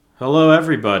Hello,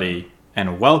 everybody,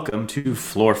 and welcome to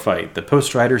Floor Fight, the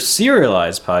Post Rider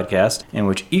serialized podcast in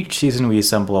which each season we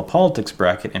assemble a politics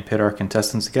bracket and pit our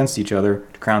contestants against each other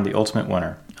to crown the ultimate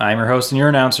winner. I'm your host and your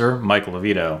announcer, Michael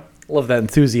Levito. Love that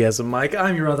enthusiasm, Mike.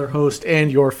 I'm your other host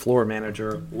and your floor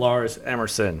manager, Lars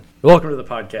Emerson. Welcome to the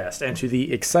podcast and to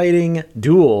the exciting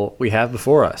duel we have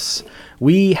before us.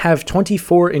 We have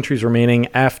 24 entries remaining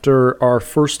after our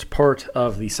first part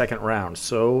of the second round,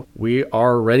 so we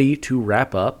are ready to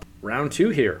wrap up round two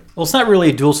here. Well, it's not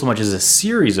really a duel so much as a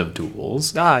series of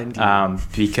duels. Indeed.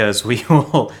 Because we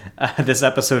will, this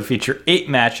episode feature 8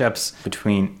 matchups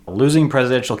between losing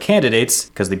presidential candidates,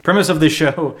 because the premise of this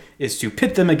show is to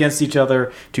pit them against each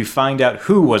other to find out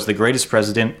who was the greatest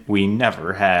president we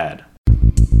never had.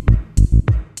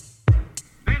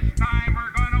 This time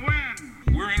we're going to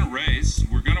win. We're in a race.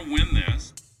 We're going to win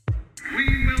this.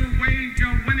 We will wage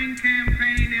a winning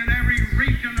campaign in every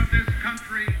region of this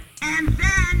country. And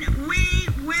then we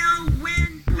will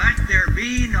win. Let there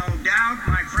be no doubt,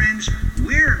 my friends,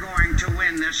 we're going to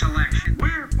win this election.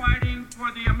 We're fighting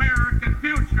for the American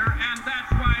future, and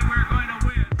that's why we're going to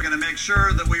win. We're going to make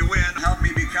sure that we win. Help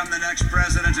me become the next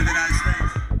president of the United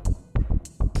States.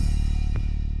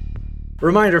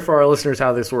 Reminder for our listeners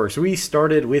how this works. We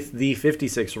started with the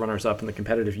 56 runners-up in the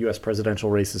competitive U.S.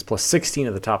 presidential races, plus 16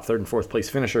 of the top third and fourth place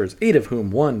finishers, 8 of whom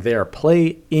won their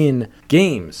play-in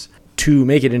games to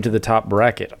make it into the top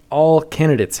bracket. All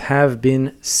candidates have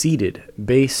been seeded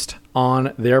based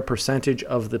on their percentage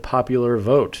of the popular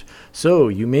vote. So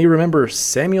you may remember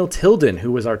Samuel Tilden,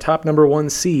 who was our top number 1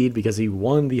 seed because he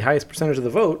won the highest percentage of the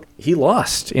vote. He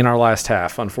lost in our last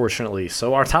half, unfortunately.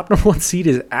 So our top number 1 seed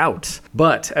is out.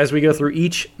 But as we go through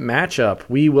each matchup,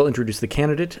 we will introduce the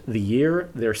candidate, the year,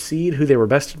 their seed, who they were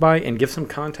bested by, and give some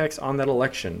context on that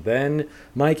election. Then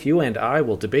Mike, you and I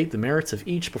will debate the merits of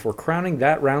each before crowning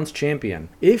that round's champion.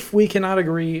 If we cannot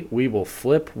agree, we will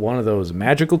flip one of those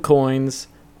magical coins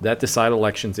that decide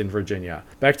elections in Virginia.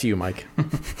 Back to you, Mike.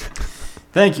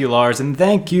 Thank you, Lars, and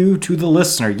thank you to the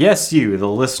listener. Yes, you, the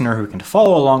listener who can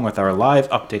follow along with our live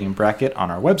updating bracket on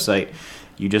our website.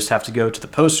 You just have to go to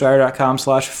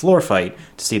thepostrider.com/floorfight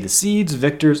to see the seeds,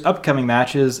 victors, upcoming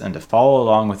matches, and to follow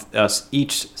along with us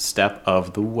each step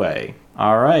of the way.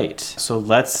 All right, so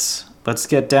let's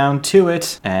get down to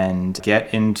it and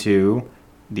get into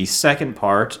the second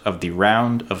part of the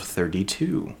round of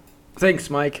 32. Thanks,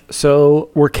 Mike. So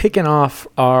we're kicking off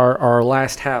our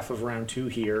last half of round 2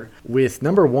 here with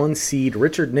number 1 seed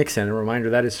Richard Nixon. A reminder,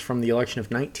 that is from the election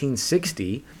of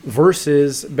 1960,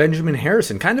 versus Benjamin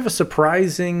Harrison. Kind of a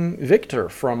surprising victor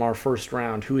from our first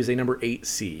round, who is a number 8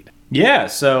 seed. Yeah,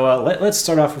 so let's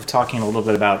start off with talking a little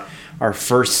bit about our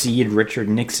first seed, Richard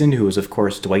Nixon, who was, of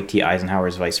course, Dwight D.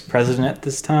 Eisenhower's vice president at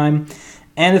this time.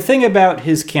 And the thing about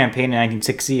his campaign in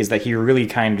 1960 is that he really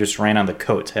kind of just ran on the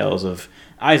coattails of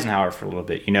Eisenhower for a little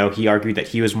bit. You know, he argued that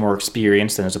he was more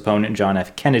experienced than his opponent, John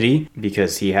F. Kennedy,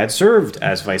 because he had served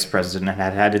as vice president and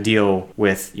had had to deal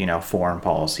with, foreign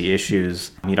policy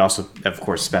issues. He'd also, of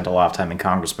course, spent a lot of time in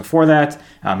Congress before that.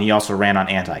 He also ran on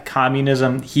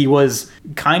anti-communism. He was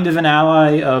kind of an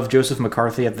ally of Joseph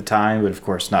McCarthy at the time, but of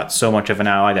course not so much of an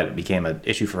ally that it became an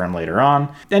issue for him later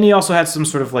on. Then he also had some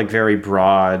sort of very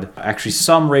broad, actually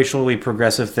some racially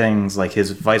progressive things, like his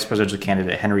vice presidential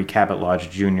candidate, Henry Cabot Lodge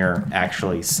Jr.,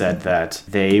 actually said that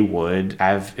they would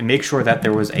make sure that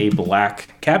there was a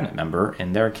black cabinet member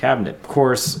in their cabinet. Of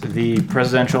course, the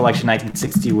presidential election in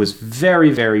 1960 was very,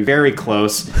 very, very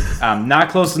close. Not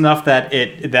close enough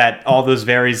that all those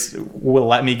varies will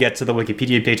let me get to the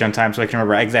Wikipedia page on time so I can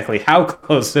remember exactly how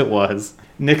close it was.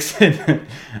 Nixon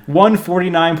won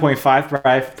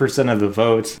 49.55% of the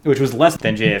vote, which was less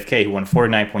than JFK, who won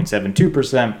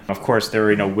 49.72%. Of course, there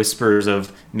were whispers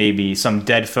of maybe some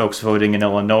dead folks voting in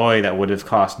Illinois that would have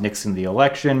cost Nixon the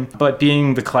election. But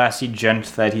being the classy gent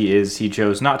that he is, he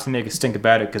chose not to make a stink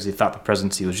about it because he thought the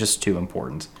presidency was just too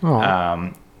important.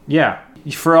 Yeah.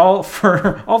 For all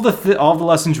the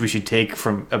lessons we should take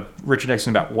from Richard Nixon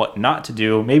about what not to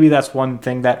do, maybe that's one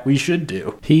thing that we should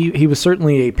do. He was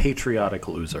certainly a patriotic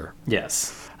loser.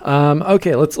 Yes.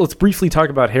 Okay, let's briefly talk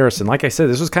about Harrison. Like I said,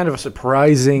 this was kind of a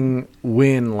surprising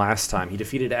win last time. He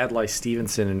defeated Adlai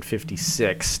Stevenson in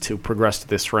 56 to progress to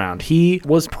this round. He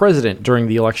was president during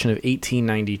the election of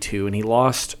 1892, and he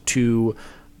lost to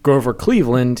Grover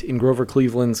Cleveland in Grover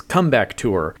Cleveland's comeback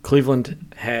tour.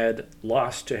 Cleveland had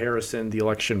lost to Harrison the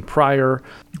election prior,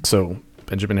 so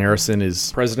Benjamin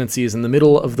Harrison's presidency is in the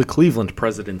middle of the Cleveland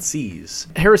presidencies.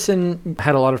 Harrison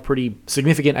had a lot of pretty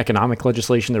significant economic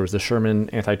legislation. There was the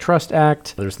Sherman Antitrust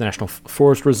Act. There's the National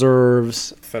Forest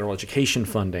Reserves, federal education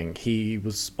funding. He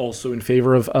was also in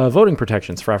favor of voting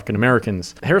protections for African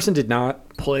Americans. Harrison did not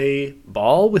play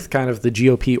ball with kind of the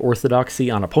GOP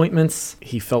orthodoxy on appointments.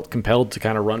 He felt compelled to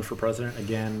kind of run for president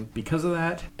again because of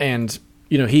that. And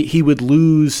he would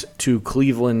lose to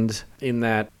Cleveland in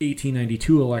that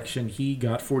 1892 election. He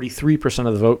got 43%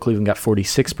 of the vote. Cleveland got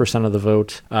 46% of the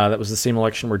vote. That was the same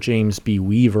election where James B.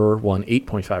 Weaver won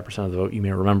 8.5% of the vote, you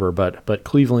may remember. But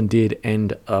Cleveland did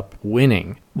end up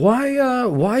winning.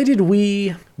 Why did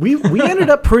we ended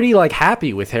up pretty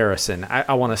happy with Harrison,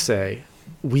 I want to say.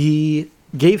 We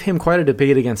gave him quite a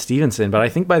debate against Stevenson, but I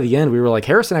think by the end we were like,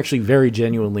 Harrison actually very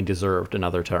genuinely deserved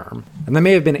another term. And that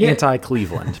may have been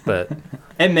anti-Cleveland, but...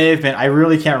 It may have been. I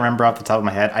really can't remember off the top of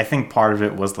my head. I think part of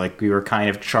it was we were kind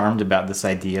of charmed about this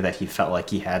idea that he felt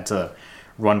like he had to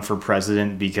run for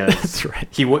president because That's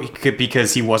right.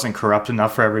 because he wasn't corrupt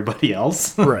enough for everybody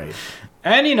else. Right.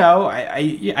 And,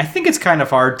 I think it's kind of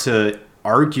hard to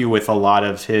argue with a lot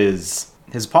of his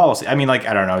policy. I mean,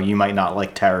 I don't know, you might not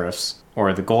like tariffs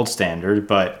or the gold standard,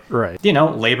 but, right.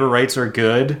 Labor rights are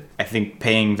good. I think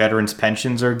paying veterans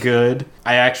pensions are good.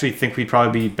 I actually think we'd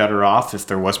probably be better off if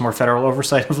there was more federal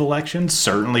oversight of elections.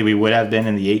 Certainly we would have been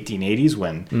in the 1880s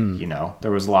when,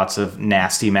 there was lots of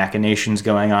nasty machinations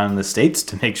going on in the states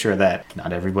to make sure that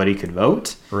not everybody could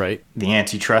vote. Right. The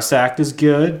Antitrust Act is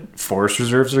good. Forest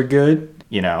reserves are good.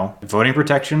 Voting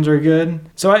protections are good.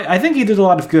 So I think he did a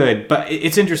lot of good, but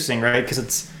it's interesting, right? Because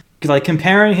it's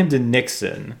comparing him to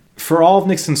Nixon. For all of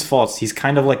Nixon's faults, he's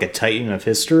kind of like a titan of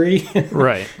history.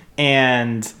 Right.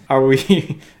 And do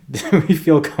we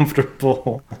feel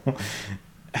comfortable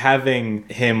having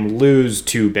him lose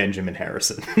to Benjamin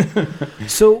Harrison?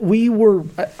 So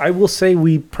I will say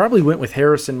we probably went with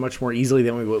Harrison much more easily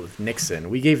than we went with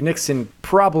Nixon. We gave Nixon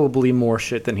probably more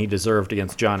shit than he deserved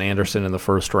against John Anderson in the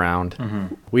first round.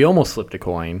 Mm-hmm. We almost flipped a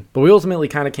coin, but we ultimately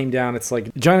kind of came down. It's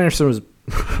like John Anderson was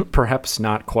perhaps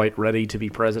not quite ready to be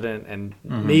president, and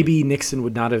maybe Nixon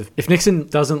would not have. If Nixon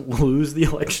doesn't lose the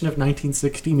election of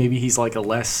 1960, maybe he's a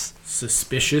less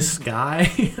suspicious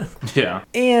guy. Yeah.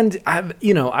 And I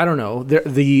don't know.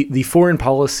 The foreign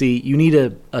policy, you need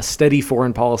a steady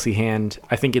foreign policy hand,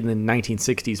 I think, in the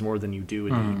 1960s more than you do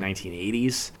in the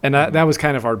 1980s. And that was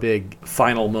kind of our big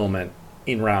final moment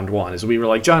in round one, is we were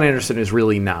like, John Anderson is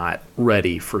really not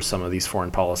ready for some of these foreign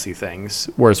policy things,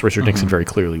 whereas Richard Nixon very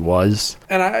clearly was.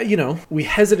 And we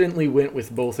hesitantly went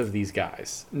with both of these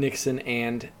guys, Nixon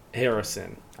and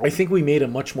Harrison. I think we made a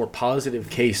much more positive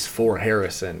case for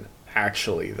Harrison,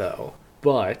 actually, though.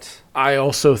 But I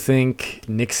also think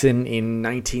Nixon in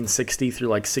 1960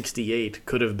 through 68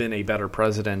 could have been a better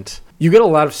president. You get a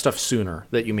lot of stuff sooner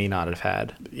that you may not have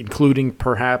had, including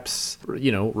perhaps,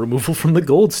 removal from the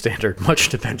gold standard, much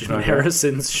to Benjamin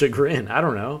Harrison's chagrin. I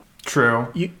don't know. True.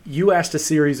 You asked a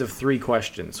series of 3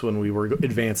 questions when we were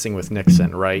advancing with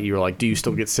Nixon, right? You were like, do you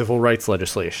still get civil rights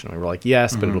legislation? We were like,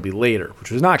 yes, but it'll be later, which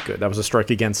was not good. That was a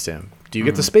strike against him. Do you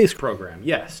get the space program?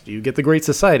 Yes. Do you get the Great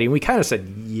Society? And we kind of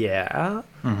said, yeah.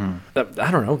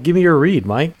 I don't know. Give me your read,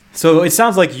 Mike. So it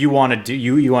sounds like you want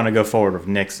to go forward with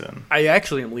Nixon. I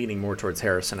actually am leaning more towards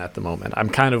Harrison at the moment. I'm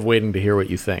kind of waiting to hear what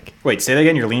you think. Wait, say that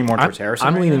again. You're leaning more towards Harrison?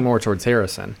 I'm leaning more towards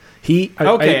Harrison.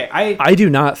 I do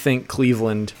not think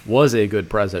Cleveland was a good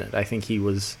president. I think he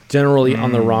was generally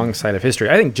on the wrong side of history.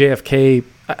 I think JFK,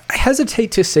 I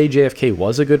hesitate to say JFK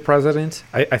was a good president.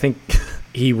 I think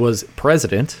he was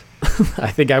president. I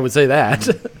think I would say that.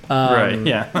 Right,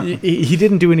 yeah. he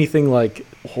didn't do anything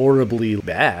horribly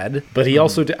bad, but he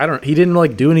also he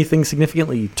didn't do anything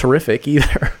significantly terrific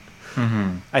either.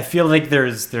 I feel like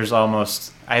there's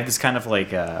almost, I have this kind of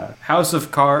a House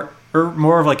of Cards, or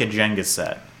more of a Jenga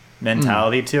set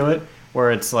mentality to it,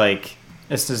 where it's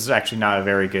this is actually not a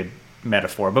very good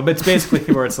metaphor, but it's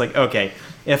basically where it's okay,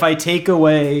 if I take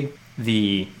away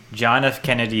the John F.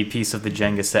 Kennedy piece of the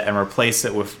Jenga set and replace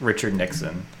it with Richard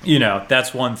Nixon,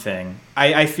 that's one thing.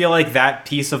 I feel like that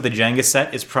piece of the Jenga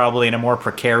set is probably in a more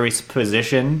precarious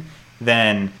position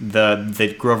than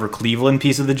the Grover Cleveland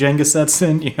piece of the Jenga set's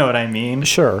in. You know what I mean?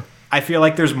 Sure. I feel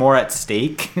like there's more at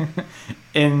stake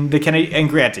in the Kennedy, and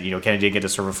granted, Kennedy didn't get to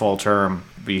serve a full term,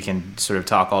 but you can sort of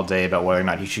talk all day about whether or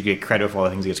not he should get credit for all the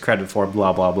things he gets credit for,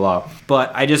 blah, blah, blah.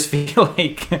 But I just feel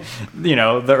like, the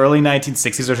early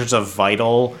 1960s are such a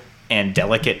vital and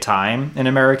delicate time in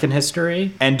American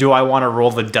history, and do I want to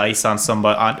roll the dice on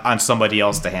somebody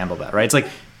else to handle that, right? It's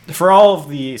for all of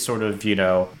the sort of,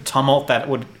 tumult that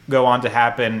would go on to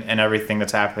happen and everything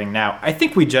that's happening now, I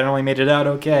think we generally made it out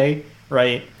okay.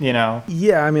 right? You know?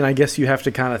 Yeah, I mean, I guess you have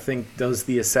to kind of think, does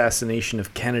the assassination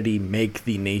of Kennedy make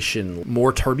the nation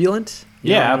more turbulent?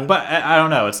 You know Yeah, what I mean? but I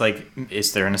don't know. It's like,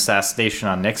 is there an assassination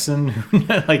on Nixon?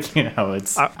 Like, you know,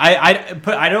 it's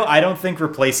I don't think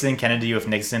replacing Kennedy with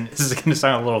Nixon. This is going to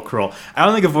sound a little cruel. I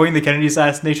don't think avoiding the Kennedy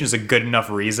assassination is a good enough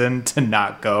reason to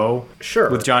not go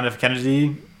with John F.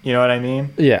 Kennedy. You know what I mean?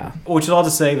 Yeah. Which is all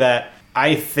to say that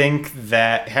I think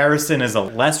that Harrison is a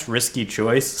less risky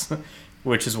choice,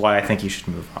 which is why I think he should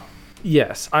move on.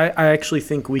 Yes, I actually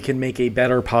think we can make a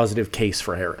better positive case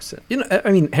for Harrison. You know,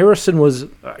 I mean, Harrison was,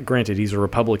 granted, he's a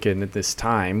Republican at this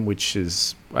time, which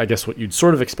is, I guess, what you'd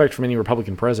sort of expect from any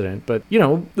Republican president. But, you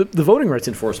know, the voting rights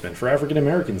enforcement for African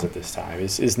Americans at this time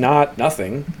is not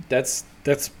nothing. That's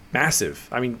massive.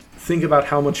 I mean, think about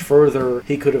how much further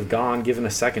he could have gone given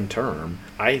a second term.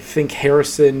 I think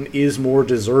Harrison is more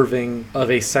deserving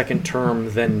of a second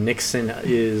term than Nixon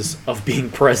is of being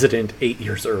president 8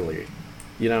 years earlier.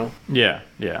 You know? Yeah.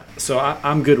 So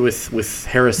I'm good with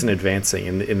Harrison advancing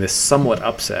in this somewhat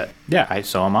upset. Yeah,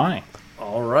 so am I.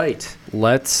 All right.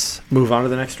 Let's move on to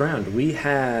the next round. We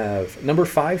have number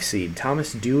 5 seed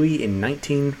Thomas Dewey in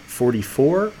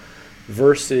 1944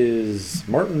 versus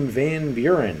Martin Van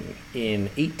Buren in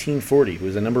 1840, who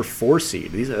was a number 4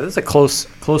 seed. That's a close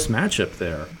matchup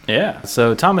there. Yeah.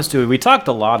 So Thomas Dewey, we talked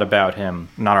a lot about him,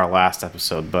 not our last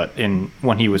episode, but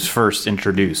when he was first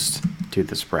introduced to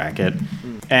this bracket.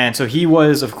 And so he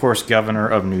was, of course, governor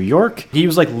of New York. He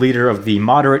was like leader of the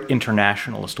moderate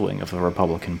internationalist wing of the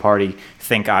Republican Party.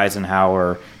 Think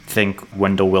Eisenhower, think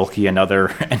Wendell Willkie, another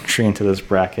entry into this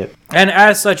bracket. And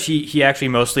as such, he actually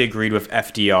mostly agreed with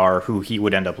FDR, who he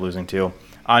would end up losing to,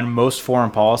 on most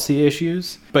foreign policy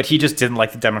issues. But he just didn't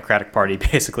like the Democratic Party,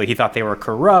 basically. He thought they were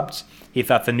corrupt. He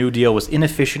thought the New Deal was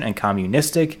inefficient and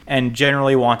communistic, and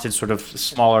generally wanted sort of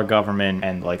smaller government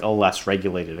and like a less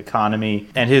regulated economy.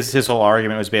 And his whole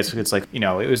argument was basically, it's like, you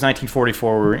know, it was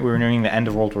 1944, we were nearing the end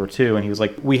of World War II, and he was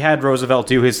like, we had Roosevelt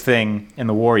do his thing in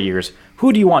the war years.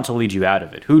 Who do you want to lead you out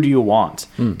of it? Who do you want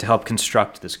to help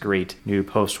construct this great new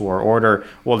post-war order?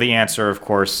 Well, the answer, of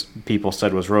course, people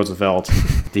said was Roosevelt,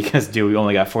 because Dewey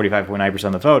only got 45.9%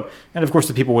 of the vote. And of course,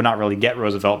 the people would not really get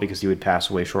Roosevelt because he would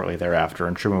pass away shortly thereafter,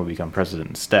 and Truman would become president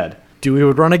instead. Dewey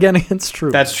would run again against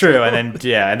Truman. That's true. And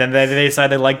then they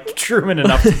decided they liked Truman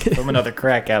enough to give him another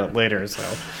crack at it later. So,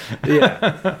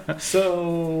 yeah.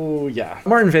 So, yeah.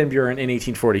 Martin Van Buren in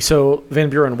 1840. So, Van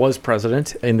Buren was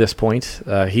president in this point.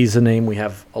 He's a name we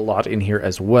have a lot in here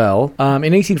as well.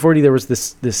 In 1840, there was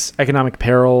this economic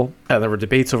peril. There were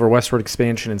debates over westward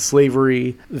expansion and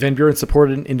slavery. Van Buren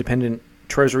supported an independent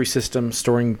treasury system,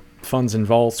 storing funds in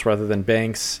vaults rather than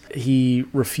banks. He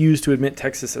refused to admit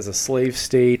Texas as a slave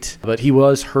state, but he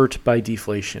was hurt by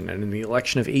deflation. And in the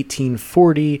election of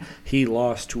 1840, he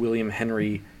lost to William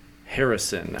Henry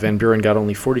Harrison. Van Buren got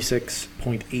only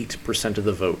 46.8% of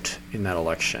the vote in that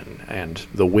election, and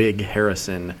the Whig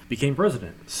Harrison became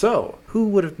president. So, who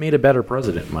would have made a better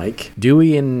president, Mike?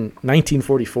 Dewey in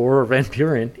 1944 or Van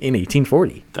Buren in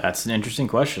 1840? that's an interesting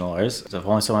question, Lars. If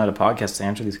only someone had a podcast to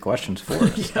answer these questions for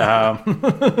us.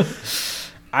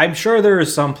 I'm sure there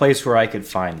is some place where I could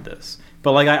find this.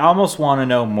 But, like, I almost want to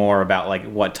know more about, like,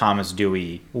 what Thomas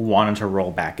Dewey wanted to roll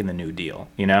back in the New Deal,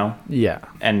 you know? Yeah.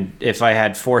 And if I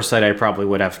had foresight, I probably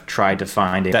would have tried to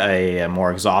find a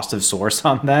more exhaustive source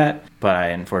on that. But I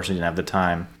unfortunately didn't have the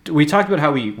time. We talked about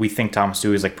how we think Thomas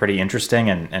Dewey is, like, pretty interesting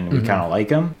and we kind of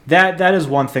like him. That is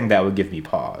one thing that would give me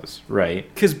pause,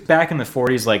 right? Because back in the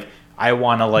 40s, like, I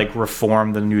want to, like,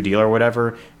 reform the New Deal or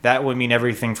whatever. That would mean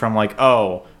everything from, like,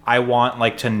 oh, I want,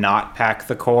 like, to not pack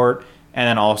the court, and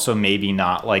then also maybe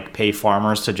not, like, pay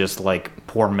farmers to just, like,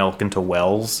 pour milk into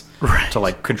wells to,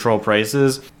 like, control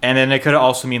prices. And then it could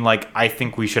also mean, like, I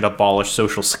think we should abolish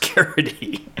Social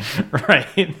Security,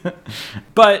 right?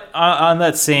 But on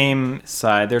that same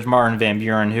side, there's Martin Van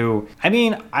Buren, who, I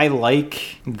mean, I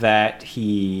like that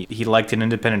he liked an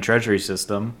independent treasury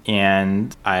system,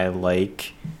 and I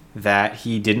like that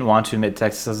he didn't want to admit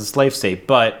Texas as a slave state.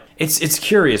 But it's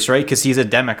curious, right? Because he's a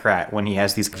Democrat when he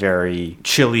has these very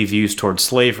chilly views towards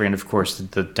slavery. And of course,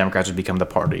 the Democrats would become the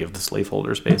party of the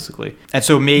slaveholders, basically. And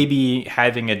so maybe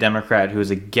having a Democrat who is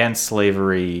against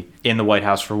slavery in the White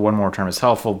House for one more term is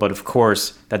helpful. But of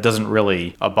course, that doesn't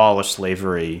really abolish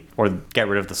slavery or get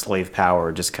rid of the slave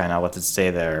power, just kind of lets it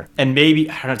stay there. And maybe,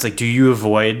 I don't know, it's like, do you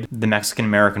avoid the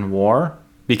Mexican-American War?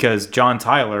 Because John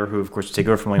Tyler, who of course would take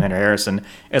over from William Henry Harrison,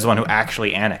 is the one who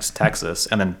actually annexed Texas,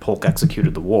 and then Polk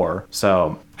executed the war.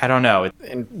 So, I don't know.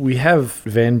 And we have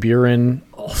Van Buren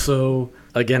also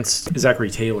against Zachary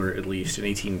Taylor, at least, in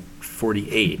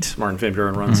 1848. Martin Van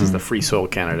Buren runs as the Free Soil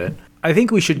candidate. I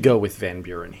think we should go with Van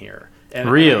Buren here. And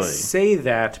Really? I say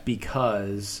that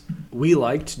because we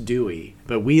liked Dewey,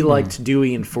 but we liked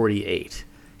Dewey in 48.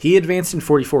 He advanced in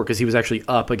 44 because he was actually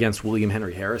up against William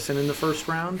Henry Harrison in the first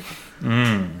round.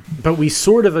 But we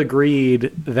sort of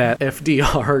agreed that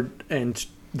FDR and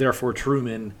therefore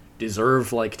Truman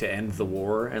deserve like to end the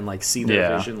war and like see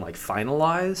their vision like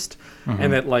finalized,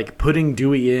 and that like putting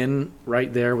Dewey in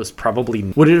right there was probably,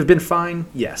 would it have been fine?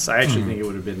 Yes, I actually think it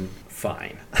would have been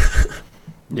fine.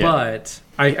 But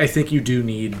I think you do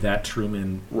need that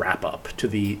Truman wrap up to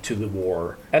the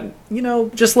war, and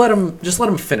just let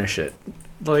him finish it.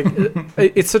 Like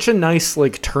it's such a nice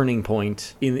like turning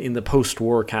point in the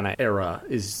post-war kind of era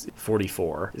is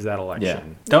 44 is that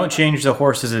election. Don't change the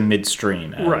horses in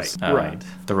midstream, as, right.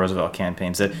 The Roosevelt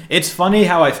campaign said. It's funny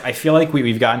how I feel like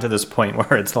we've gotten to this point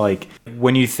where it's like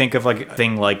when you think of like a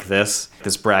thing like this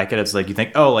bracket, it's like you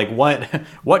think, oh, like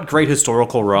what great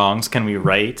historical wrongs can we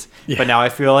right? But now I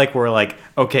feel like we're like,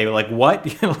 okay, like what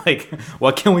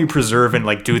what can we preserve and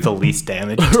like do the least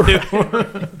damage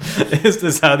to? Is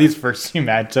this how these first two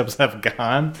matchups have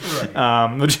gone?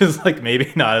 Right. Which is like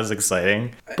maybe not as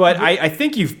exciting. But I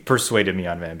think you've persuaded me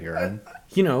on Van Buren.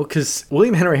 Because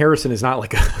William Henry Harrison is not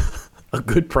like a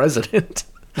good president.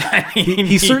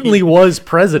 He certainly was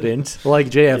president like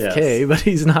JFK, but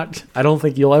he's not. I don't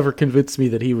think you'll ever convince me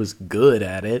that he was good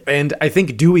at it. And I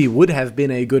think Dewey would have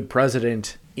been a good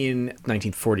president in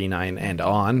 1949 and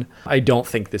on. I don't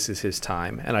think this is his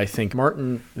time, and I think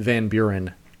Martin Van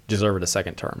Buren deserved a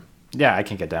second term. Yeah, I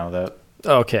can get down with that.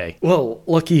 Okay. Well,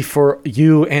 lucky for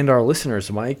you and our listeners,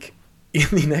 Mike, in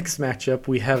the next matchup,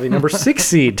 we have a number 6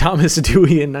 seed, Thomas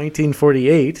Dewey in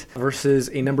 1948, versus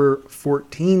a number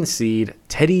 14 seed,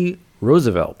 Teddy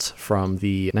Roosevelt from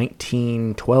the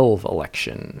 1912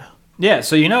 election. Yeah,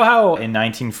 so you know how in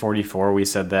 1944 we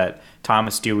said that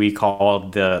Thomas Dewey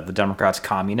called the Democrats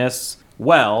communists?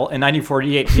 Well, in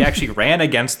 1948, he actually ran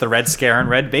against the Red Scare and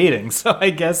Red Baiting, so I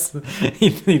guess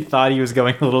he thought he was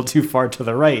going a little too far to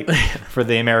the right for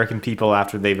the American people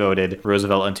after they voted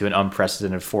Roosevelt into an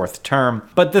unprecedented fourth term.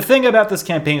 But the thing about this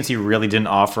campaign is he really didn't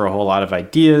offer a whole lot of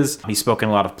ideas. He spoke in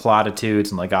a lot of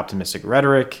platitudes and like optimistic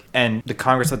rhetoric, and the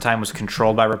Congress at the time was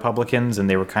controlled by Republicans,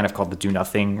 and they were kind of called the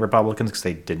do-nothing Republicans because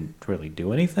they didn't really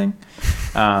do anything.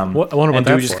 I wonder what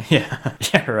that's for.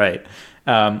 Yeah, right.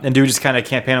 And Dewey just kind of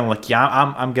campaigned on like,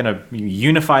 I'm going to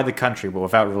unify the country, but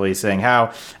without really saying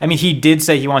how. I mean, he did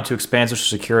say he wanted to expand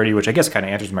Social Security, which I guess kind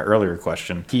of answers my earlier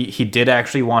question. He did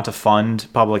actually want to fund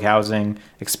public housing,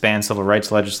 expand civil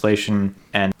rights legislation,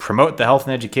 and promote the health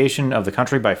and education of the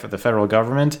country by the federal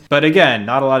government. But again,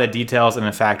 not a lot of details. And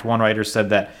in fact, one writer said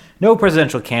that no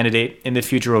presidential candidate in the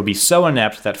future will be so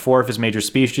inept that 4 of his major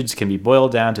speeches can be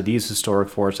boiled down to these historic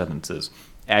 4 sentences.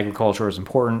 Agriculture is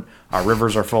important. Our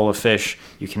rivers are full of fish.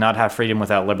 You cannot have freedom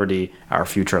without liberty. Our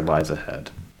future lies ahead.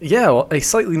 Yeah, well, a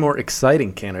slightly more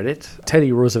exciting candidate,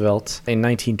 Teddy Roosevelt in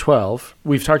 1912.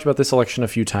 We've talked about this election a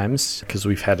few times because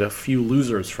we've had a few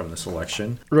losers from this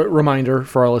election. Reminder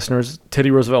for our listeners,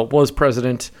 Teddy Roosevelt was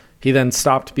president. He then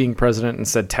stopped being president and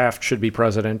said Taft should be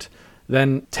president.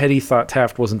 Then Teddy thought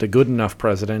Taft wasn't a good enough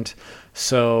president.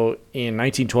 So in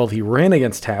 1912, he ran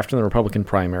against Taft in the Republican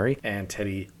primary, and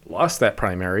Teddy lost that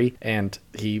primary, and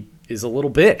he is a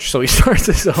little bitch. So he starts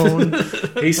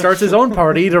his own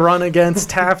party to run against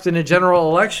Taft in a general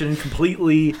election and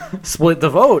completely split the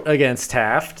vote against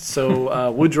Taft.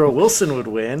 So Woodrow Wilson would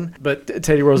win, but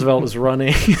Teddy Roosevelt was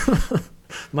running.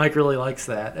 Mike really likes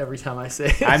that every time I say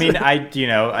it. I mean,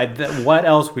 what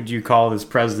else would you call this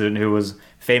president who was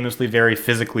famously very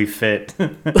physically fit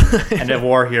and a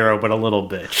war hero, but a little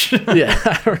bitch? Yeah,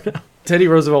 I don't know. Teddy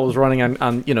Roosevelt was running on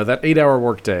that 8-hour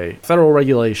workday, federal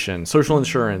regulation, social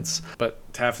insurance,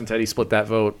 but Taft and Teddy split that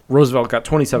vote. Roosevelt got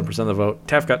 27% of the vote.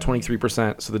 Taft got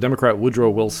 23%. So the Democrat Woodrow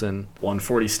Wilson won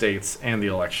 40 states and the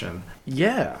election.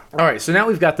 Yeah. All right. So now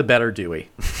we've got the better Dewey.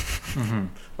 Mm-hmm.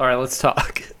 All right. Let's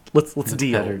talk. Let's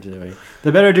deal. Better Dewey.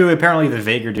 The better Dewey, apparently the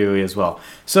vaguer Dewey as well.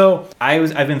 So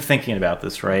I've been thinking about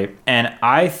this, right? And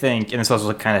I think, and this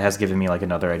also kind of has given me like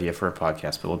another idea for a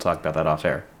podcast, but we'll talk about that off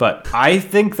air. But I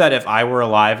think that if I were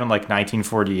alive in like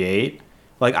 1948,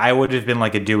 like I would have been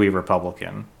like a Dewey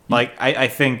Republican. Like I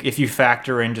think if you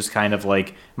factor in just kind of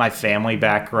like my family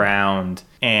background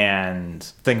and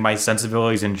think my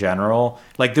sensibilities in general,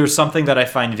 like there's something that I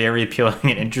find very appealing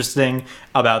and interesting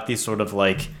about these sort of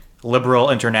like liberal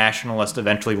internationalist,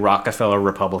 eventually Rockefeller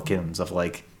Republicans of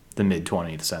like the mid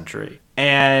 20th century.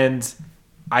 And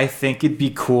I think it'd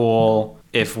be cool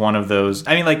if one of those,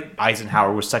 I mean, like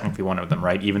Eisenhower was technically one of them,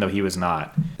 right? Even though he was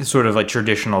not sort of like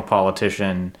traditional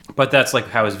politician, but that's like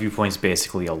how his viewpoints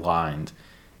basically aligned.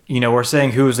 You know, we're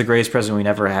saying who was the greatest president we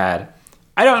never had.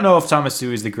 I don't know if Thomas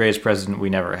Dewey is the greatest president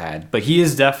we never had, but he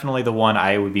is definitely the one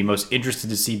I would be most interested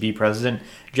to see be president,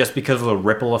 just because of the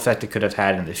ripple effect it could have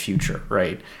had in the future,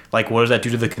 right? Like, what does that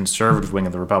do to the conservative wing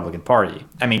of the Republican Party?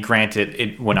 I mean,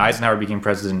 granted, when Eisenhower became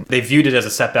president, they viewed it as a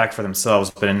setback for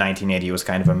themselves, but in 1980 it was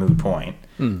kind of a moot point.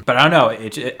 But I don't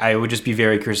know, I would just be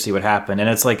very curious to see what happened. And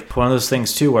it's like one of those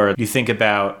things, too, where you think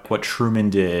about what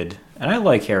Truman did. And I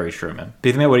like Harry Truman. But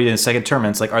you think about what he did in the second term,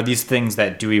 and it's like, are these things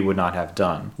that Dewey would not have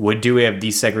done? Would Dewey have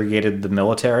desegregated the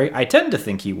military? I tend to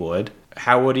think he would.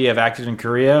 How would he have acted in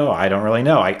Korea? I don't really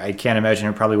know. I can't imagine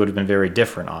it probably would have been very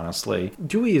different, honestly.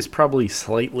 Dewey is probably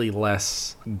slightly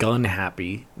less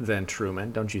gun-happy than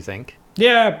Truman, don't you think?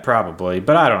 Yeah, probably.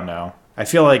 But I don't know. I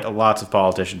feel like lots of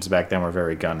politicians back then were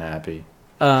very gun-happy.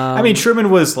 I mean, Truman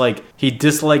was like, he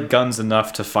disliked guns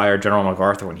enough to fire General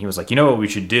MacArthur when he was like, you know what we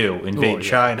should do? Invade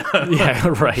China. Yeah,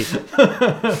 right.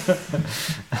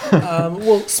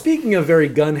 Well, speaking of very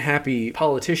gun-happy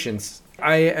politicians,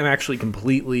 I am actually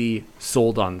completely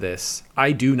sold on this.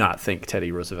 I do not think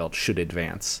Teddy Roosevelt should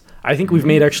advance. I think we've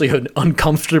made actually an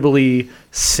uncomfortably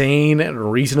sane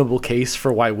and reasonable case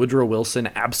for why Woodrow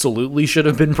Wilson absolutely should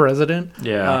have been president.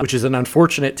 Yeah. Which is an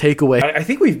unfortunate takeaway. I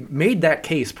think we've made that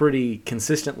case pretty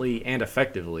consistently and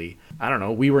effectively. I don't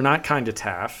know. We were not kind to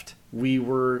Taft. We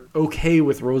were okay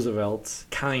with Roosevelt,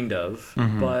 kind of.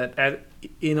 But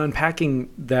in unpacking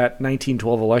that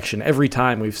 1912 election, every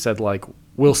time we've said, like,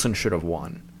 Wilson should have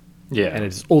won. Yeah. And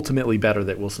it's ultimately better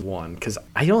that Wilson won. Because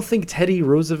I don't think Teddy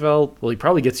Roosevelt, well, he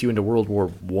probably gets you into World War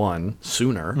I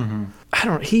sooner.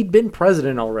 He'd been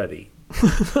president already.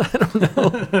 I don't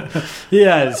know. He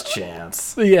had his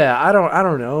chance. Yeah, I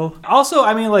don't know. Also,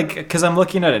 I mean, like, because I'm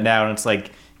looking at it now, and it's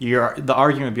like, the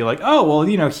argument would be like, oh, well,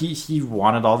 you know, he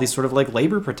wanted all these sort of like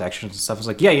labor protections and stuff. It's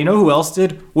like, yeah, you know who else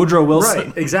did? Woodrow Wilson.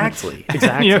 Right, exactly.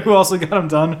 And you know who also got him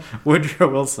done?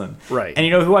 Woodrow Wilson. Right. And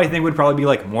you know who I think would probably be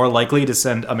like more likely to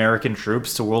send American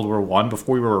troops to World War I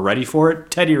before we were ready for it?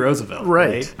 Teddy Roosevelt.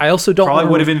 Right. I also don't probably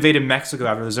would have invaded Mexico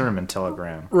after the Zimmerman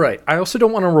telegram. Right. I also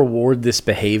don't want to reward this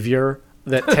behavior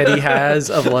that Teddy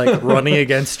has of like running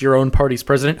against your own party's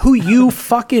president, who you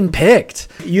fucking picked.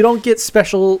 You don't get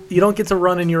to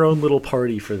run in your own little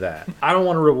party for that. I don't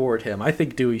want to reward him. I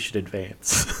think Dewey should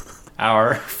advance.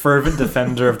 Our fervent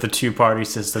defender of the two-party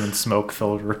system in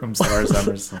smoke-filled rooms, Lars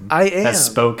Emerson, has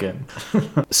spoken.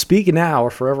 Speak now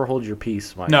or forever hold your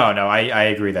peace, Mike. No, I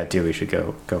agree that Dewey should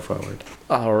go forward.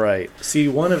 All right. See,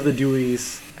 one of the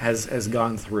Deweys has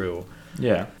gone through.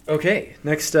 Yeah. Okay,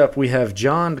 next up we have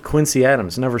John Quincy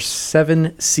Adams, number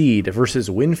 7 seed, versus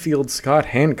Winfield Scott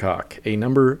Hancock, a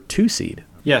number 2 seed.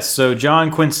 Yes, so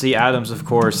John Quincy Adams, of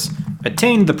course,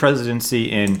 attained the presidency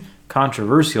in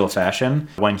controversial fashion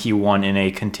when he won in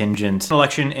a contingent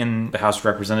election in the House of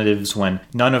Representatives when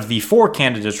none of the 4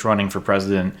 candidates running for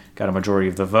president got a majority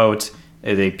of the vote.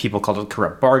 People called it a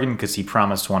corrupt bargain because he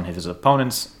promised one of his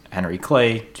opponents, Henry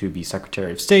Clay, to be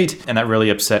Secretary of State, and that really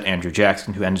upset Andrew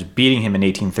Jackson, who ended up beating him in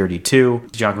 1832.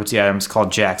 John Quincy Adams called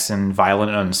Jackson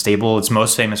violent and unstable. It's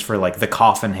most famous for like the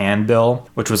coffin hand bill,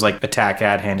 which was like a tack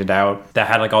ad handed out that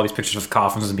had like all these pictures of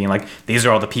coffins and being like, these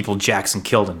are all the people Jackson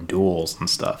killed in duels and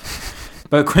stuff.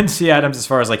 But Quincy Adams, as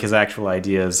far as like his actual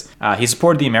ideas, he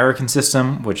supported the American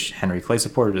system, which Henry Clay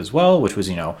supported as well, which was,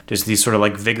 you know, just these sort of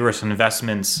like vigorous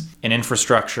investments in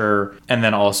infrastructure and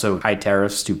then also high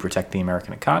tariffs to protect the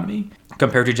American economy.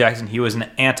 Compared to Jackson, he was an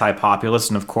anti-populist,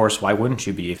 and of course, why wouldn't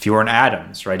you be? If you were an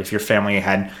Adams, right? If your family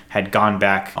had gone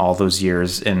back all those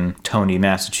years in Tony,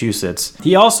 Massachusetts.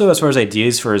 He also, as far as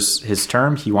ideas for his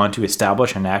term, he wanted to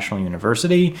establish a national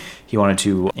university. He wanted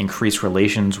to increase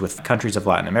relations with countries of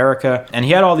Latin America. And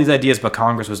he had all these ideas, but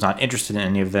Congress was not interested in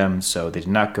any of them, so they did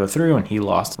not go through, and he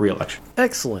lost re-election.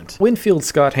 Excellent. Winfield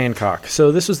Scott Hancock.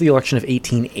 So this was the election of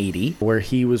 1880, where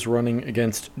he was running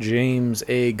against James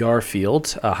A.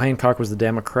 Garfield. Hancock was the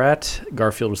Democrat,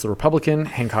 Garfield was the Republican.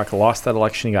 Hancock lost that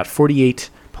election. He got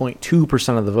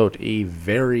 48.2% of the vote, a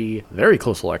very, very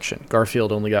close election.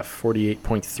 Garfield only got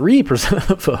 48.3% of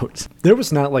the vote. There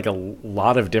was not like a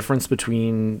lot of difference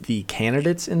between the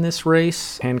candidates in this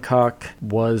race. Hancock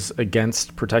was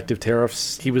against protective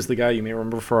tariffs. He was the guy you may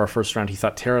remember for our first round. He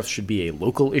thought tariffs should be a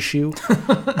local issue.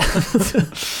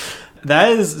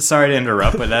 That is, sorry to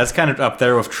interrupt, but that's kind of up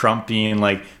there with Trump being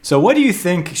like, so what do you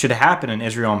think should happen in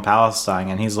Israel and Palestine?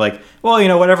 And he's like, well, you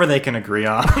know, whatever they can agree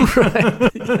on.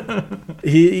 Right.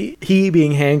 He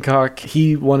being Hancock,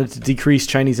 he wanted to decrease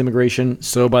Chinese immigration.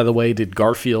 So, by the way, did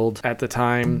Garfield at the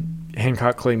time.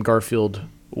 Hancock claimed Garfield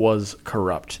was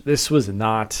corrupt. This was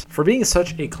not, for being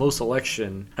such a close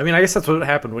election. I mean, I guess that's what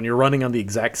happened when you're running on the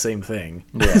exact same thing.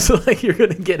 Yeah. So, like, you're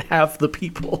going to get half the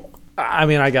people. I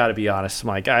mean, I got to be honest,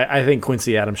 Mike. I think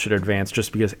Quincy Adams should advance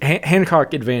just because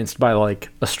Hancock advanced by like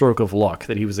a stroke of luck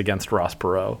that he was against Ross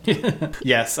Perot.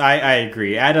 Yes, I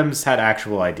agree. Adams had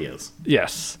actual ideas.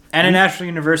 Yes. And a national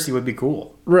university would be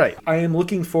cool. Right. I am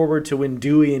looking forward to when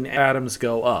Dewey and Adams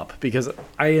go up because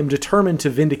I am determined to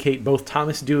vindicate both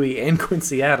Thomas Dewey and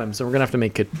Quincy Adams, and we're going to have to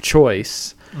make a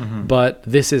choice. But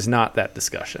this is not that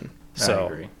discussion. I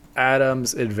agree.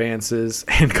 Adams advances.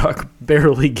 Hancock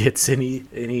barely gets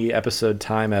any episode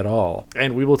time at all.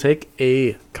 And we will take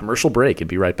a commercial break and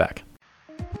be right back.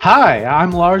 Hi,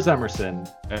 I'm Lars Emerson.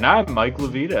 And I'm Mike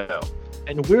Levito.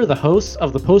 And we're the hosts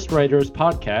of the Post Writers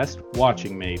podcast,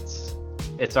 Watching Mates.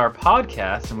 It's our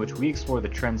podcast in which we explore the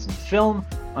trends in film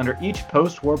under each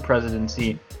post-war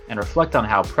presidency and reflect on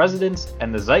how presidents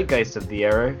and the zeitgeist of the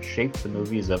era shaped the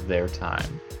movies of their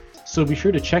time. So be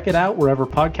sure to check it out wherever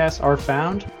podcasts are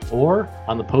found or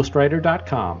on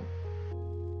thepostwriter.com.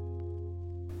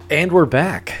 And we're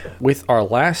back with our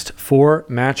last 4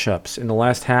 matchups in the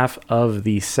last half of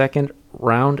the second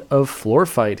round of Floor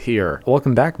Fight here.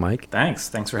 Welcome back, Mike. Thanks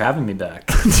for having me back.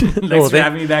 Thanks for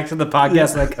having me back to the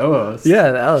podcast like co-host.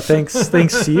 Yeah, thanks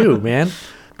to you, man.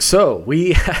 So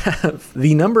we have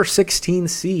the number 16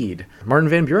 seed, Martin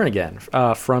Van Buren again,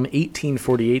 from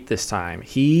 1848 this time.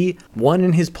 He won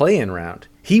in his play-in round.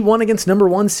 He won against number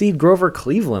 1 seed Grover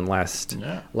Cleveland last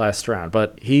round,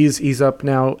 but he's up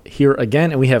now here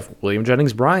again, and we have William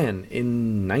Jennings Bryan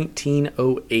in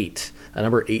 1908, a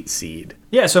number 8 seed.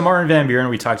 Yeah, so Martin Van Buren,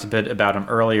 we talked a bit about him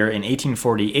earlier. In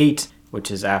 1848, which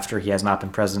is after he has not been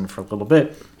president for a little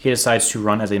bit, he decides to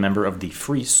run as a member of the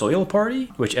Free Soil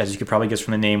Party, which, as you could probably guess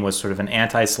from the name, was sort of an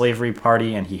anti-slavery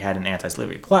party, and he had an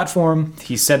anti-slavery platform.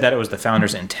 He said that it was the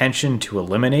founders' intention to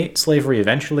eliminate slavery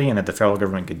eventually, and that the federal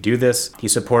government could do this. He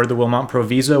supported the Wilmot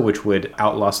Proviso, which would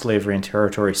outlaw slavery in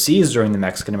territory seized during the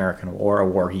Mexican-American War, a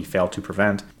war he failed to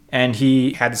prevent. And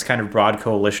he had this kind of broad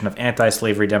coalition of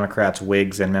anti-slavery Democrats,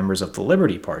 Whigs, and members of the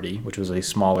Liberty Party, which was a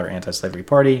smaller anti-slavery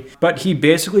party. But he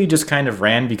basically just kind of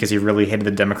ran because he really hated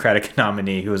the Democratic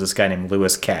nominee, who was this guy named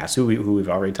Lewis Cass, who we've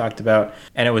already talked about.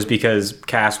 And it was because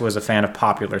Cass was a fan of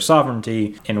popular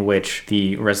sovereignty, in which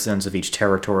the residents of each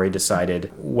territory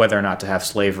decided whether or not to have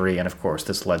slavery. And of course,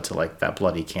 this led to like that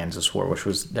bloody Kansas War, which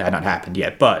had not happened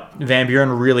yet. But Van Buren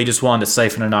really just wanted to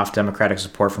siphon enough Democratic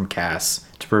support from Cass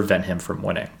to prevent him from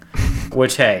winning.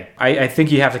 Which, hey, I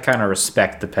think you have to kind of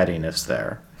respect the pettiness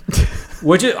there.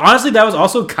 Which, honestly, that was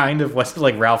also kind of what,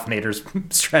 like, Ralph Nader's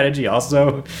strategy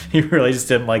also. He really just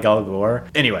didn't like Al Gore.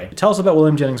 Anyway, tell us about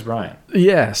William Jennings Bryan.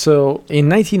 Yeah, so in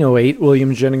 1908,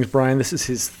 William Jennings Bryan, this is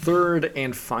his third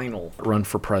and final run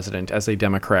for president as a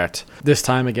Democrat, this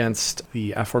time against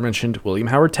the aforementioned William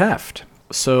Howard Taft.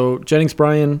 So Jennings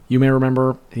Bryan, you may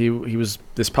remember, he was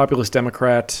this populist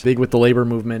Democrat, big with the labor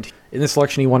movement. In this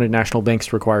election, he wanted national banks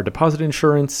to require deposit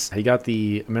insurance. He got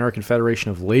the American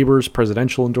Federation of Labor's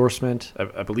presidential endorsement,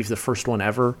 I believe the first one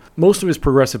ever. Most of his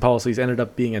progressive policies ended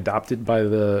up being adopted by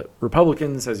the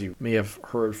Republicans, as you may have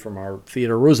heard from our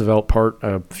Theodore Roosevelt part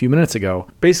a few minutes ago.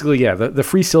 Basically, yeah, the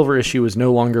free silver issue is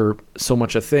no longer so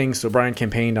much a thing, so Bryan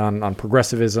campaigned on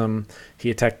progressivism.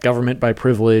 He attacked government by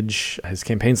privilege. His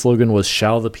campaign slogan was,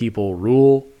 "Shall the people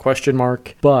rule?" ?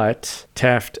 But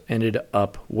Taft ended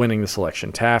up winning this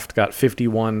election. Taft got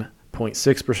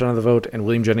 51.6% of the vote, and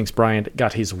William Jennings Bryan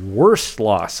got his worst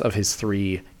loss of his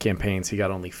 3 campaigns. He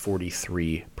got only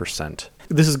 43%.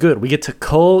 This is good. We get to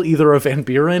cull either a Van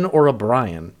Buren or a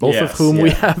Bryan, both of whom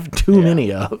we have too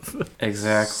many of.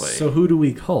 Exactly. So who do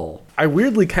we cull? I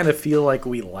weirdly kind of feel like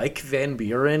we like Van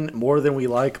Buren more than we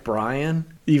like Bryan,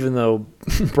 even though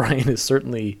Bryan is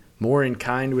certainly more in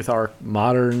kind with our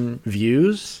modern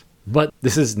views. But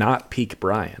this is not peak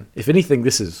Bryan. If anything,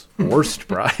 this is worst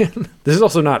Bryan. This is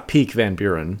also not peak Van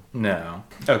Buren. No.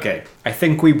 Okay. I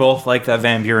think we both like that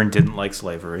Van Buren didn't like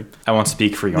slavery. I won't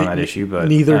speak for you on that issue, but...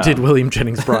 Neither did William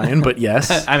Jennings Bryan, but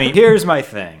yes. I mean, here's my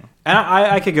thing. And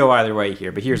I could go either way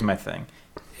here, but here's my thing.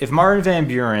 If Martin Van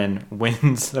Buren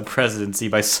wins the presidency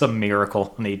by some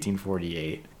miracle in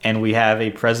 1848, and we have a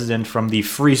president from the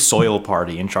Free Soil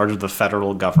Party in charge of the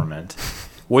federal government,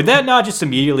 would that not just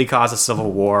immediately cause a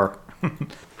civil war?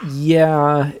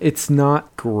 Yeah, it's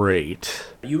not great.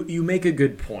 You make a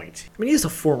good point. I mean, he's a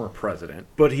former president,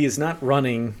 but he is not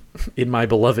running in my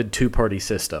beloved 2-party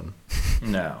system.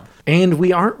 No. And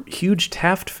we aren't huge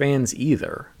Taft fans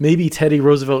either. Maybe Teddy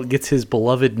Roosevelt gets his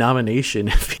beloved nomination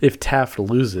if Taft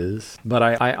loses. But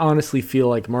I honestly feel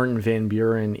like Martin Van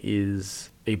Buren is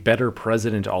a better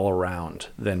president all around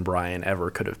than Bryan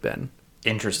ever could have been.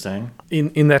 Interesting.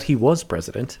 In that he was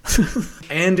president.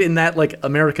 And in that, like,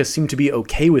 America seemed to be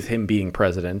okay with him being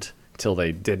president. till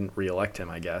they didn't reelect him,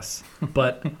 I guess.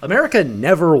 But America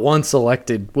never once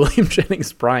elected William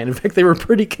Jennings Bryan. In fact, they were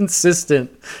pretty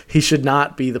consistent. He should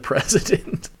not be the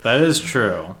president. That is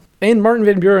true. And Martin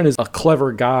Van Buren is a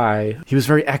clever guy. He was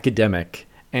very academic,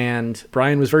 and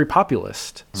Bryan was very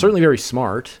populist, certainly very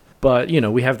smart. But,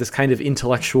 we have this kind of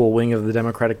intellectual wing of the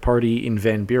Democratic Party in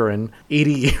Van Buren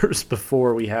 80 years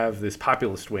before we have this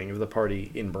populist wing of the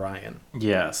party in Bryan.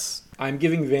 Yes. I'm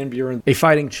giving Van Buren a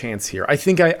fighting chance here. I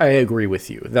think I agree with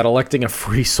you that electing a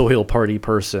Free Soil Party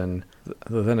person,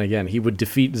 then again, he would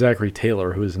defeat Zachary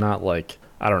Taylor, who is not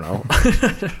I don't know.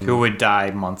 Who would die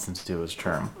months into his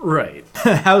term. Right.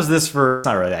 How's this for, it's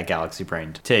not really that galaxy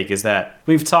brain take, is that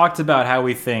we've talked about how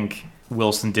we think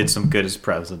Wilson did some good as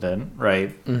president, right?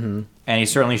 Mm-hmm. And he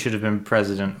certainly should have been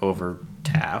president over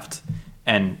Taft.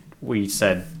 And we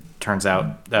said, turns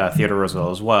out, Theodore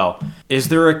Roosevelt as well. Is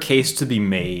there a case to be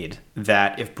made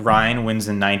that if Bryan wins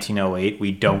in 1908,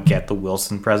 we don't get the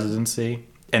Wilson presidency?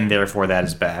 And therefore that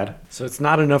is bad? So it's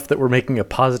not enough that we're making a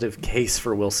positive case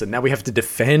for Wilson. Now we have to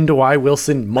defend why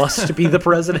Wilson must be the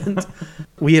president.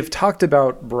 We have talked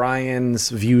about Bryan's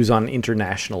views on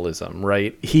internationalism,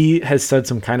 right? He has said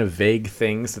some kind of vague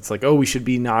things. It's like, we should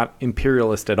be not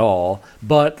imperialist at all,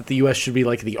 but that the U.S. should be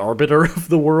like the arbiter of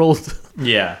the world.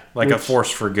 Yeah, a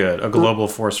force for good, a global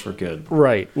force for good.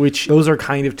 Right, which those are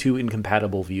kind of two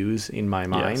incompatible views in my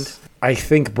mind. Yes. I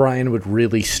think Bryan would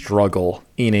really struggle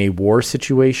in a war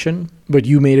situation, but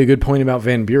you made a good point about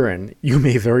Van Buren. You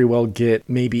may very well get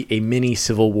maybe a mini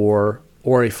civil war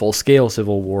or a full-scale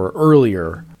civil war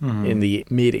earlier in the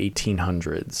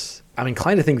mid-1800s. I'm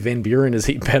inclined to think Van Buren is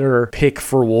a better pick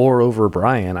for war over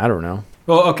Bryan. I don't know.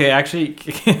 Well, okay, actually,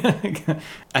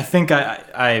 I think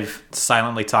I've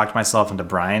silently talked myself into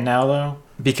Bryan now, though.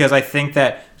 Because I think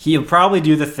that he'll probably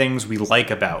do the things we like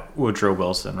about Woodrow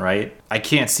Wilson, right? I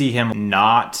can't see him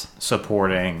not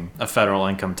supporting a federal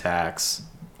income tax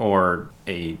or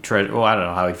I don't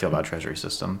know how he'd feel about a treasury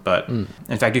system. But in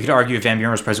fact, you could argue if Van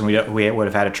Buren was president, we would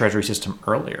have had a treasury system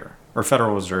earlier or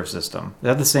federal reserve system. Is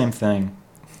that the same thing?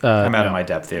 I'm out of my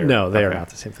depth here. No, they are not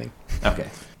the same thing. Okay.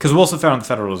 Because Wilson founded the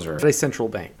Federal Reserve. A central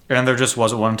bank. And there just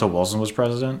wasn't one until Wilson was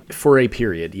president? For a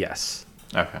period, yes.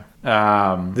 Okay.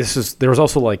 There was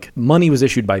also money was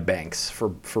issued by banks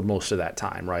for most of that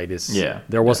time, right?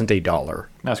 There wasn't a dollar.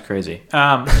 That's crazy.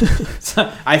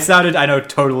 So I sounded,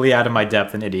 totally out of my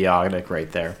depth and idiotic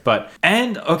right there.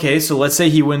 So let's say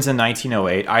he wins in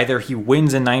 1908. Either he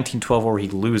wins in 1912 or he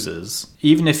loses.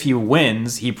 Even if he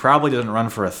wins, he probably doesn't run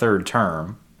for a third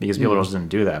term. Because people just didn't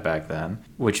do that back then,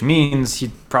 which means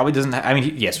he probably doesn't.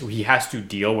 Yes, he has to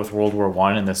deal with World War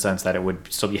I in the sense that it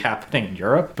would still be happening in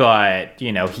Europe, but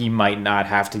he might not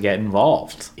have to get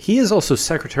involved. He is also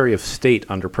Secretary of State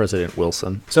under President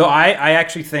Wilson. So I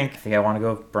actually think I want to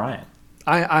go with Bryan.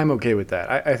 I'm okay with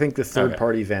that. I think the third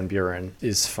party Van Buren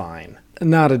is fine.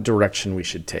 Not a direction we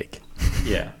should take.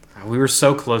 Yeah, we were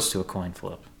so close to a coin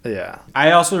flip. Yeah.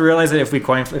 I also realize that if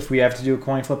we have to do a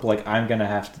coin flip, I'm gonna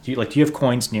have to do you have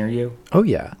coins near you? Oh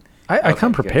yeah. I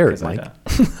come prepared, Mike.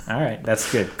 All right,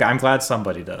 that's good. I'm glad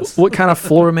somebody does. What kind of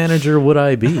floor manager would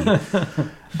I be?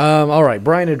 All right,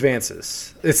 Bryan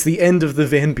advances. It's the end of the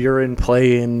Van Buren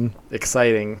play-in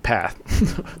exciting path.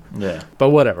 Yeah. But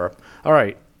whatever. All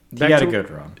right. He got a good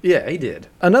run. Yeah, he did.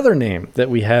 Another name that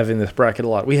we have in this bracket a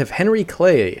lot. We have Henry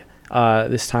Clay.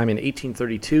 This time in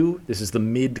 1832. This is the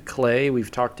mid-Clay we've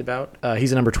talked about.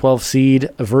 He's a number 12 seed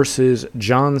versus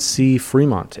John C.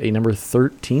 Fremont, a number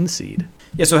 13 seed.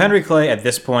 Yeah, so Henry Clay, at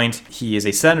this point, he is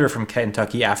a senator from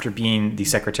Kentucky after being the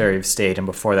Secretary of State, and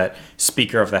before that,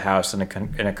 Speaker of the House and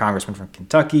a congressman from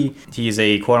Kentucky. He is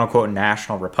a quote-unquote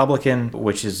national Republican,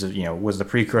 which is, was the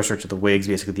precursor to the Whigs,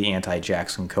 basically the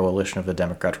anti-Jackson coalition of the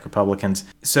Democratic Republicans.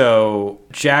 So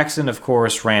Jackson, of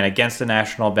course, ran against the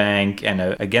National Bank and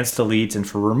against elites and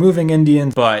for removing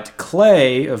Indians, but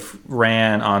Clay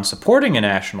ran on supporting a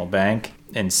national bank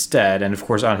instead, and of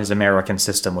course on his American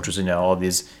system, which was all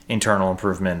these internal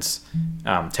improvements,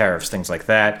 tariffs, things like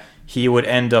that. He would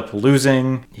end up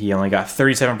losing. He only got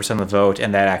 37% of the vote,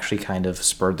 and that actually kind of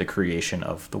spurred the creation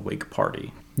of the Whig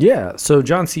Party. Yeah, so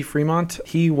John C. Fremont,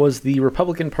 he was the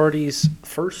Republican Party's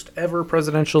first ever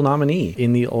presidential nominee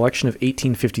in the election of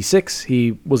 1856.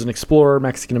 He was an explorer,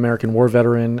 Mexican-American war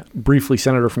veteran, briefly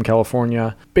senator from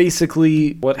California.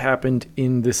 Basically, what happened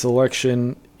in this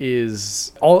election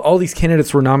is all these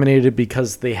candidates were nominated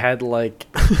because they had like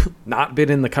not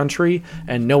been in the country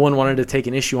and no one wanted to take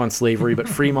an issue on slavery, but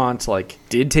Fremont like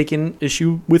did take an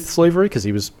issue with slavery because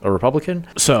he was a Republican.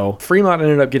 So Fremont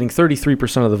ended up getting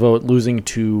 33% of the vote, losing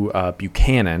to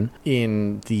Buchanan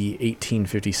in the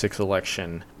 1856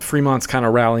 election. Fremont's kind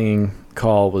of rallying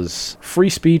call was free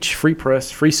speech, free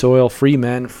press, free soil, free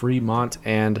men, Fremont,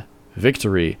 and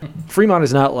victory. Fremont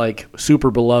is not like super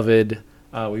beloved.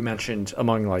 We mentioned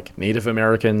among like Native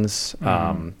Americans,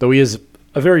 though he is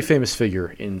a very famous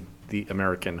figure in the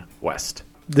American West.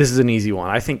 This is an easy one.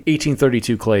 I think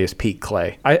 1832 Clay is peak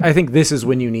Clay. I think this is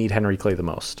when you need Henry Clay the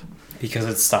most. Because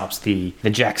it stops the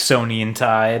Jacksonian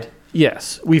tide.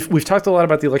 Yes. We've talked a lot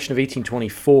about the election of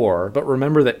 1824, but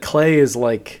remember that Clay is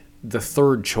like the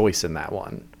third choice in that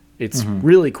one. It's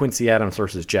really Quincy Adams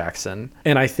versus Jackson.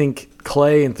 And I think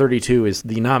Clay in 32 is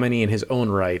the nominee in his own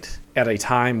right at a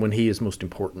time when he is most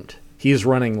important. He is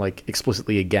running like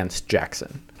explicitly against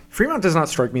Jackson. Fremont does not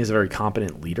strike me as a very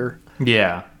competent leader.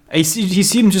 Yeah. He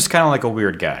seems just kind of like a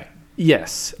weird guy.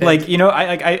 Yes. Like,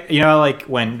 like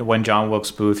when John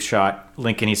Wilkes Booth shot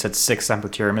Lincoln, he said 6 semper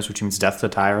tyramus, which means death to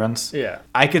tyrants. Yeah.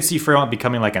 I could see Fremont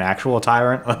becoming like an actual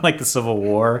tyrant, like the Civil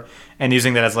War, and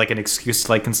using that as like an excuse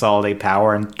to like consolidate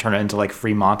power and turn it into like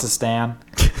Fremontistan.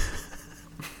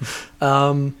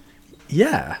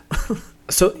 Yeah.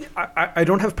 So I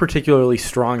don't have particularly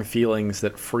strong feelings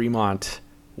that Fremont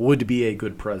would be a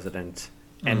good president.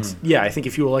 And yeah, I think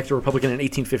if you elect a Republican in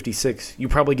 1856, you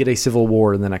probably get a civil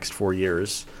war in the next 4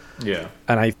 years. Yeah.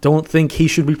 And I don't think he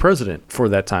should be president for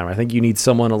that time. I think you need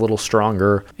someone a little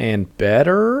stronger and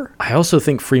better. I also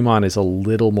think Fremont is a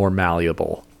little more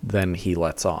malleable than he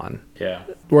lets on. Yeah.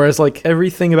 Whereas like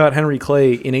everything about Henry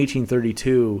Clay in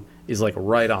 1832 is like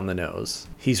right on the nose.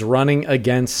 He's running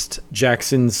against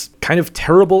Jackson's kind of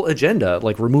terrible agenda,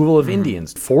 like removal of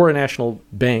Indians. For a national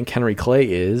bank, Henry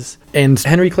Clay is. And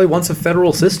Henry Clay wants a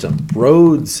federal system,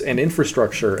 roads and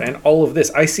infrastructure and all of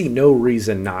this. I see no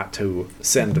reason not to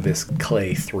send this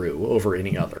Clay through over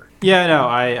any other. Yeah, no,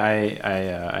 I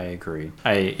agree.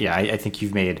 I think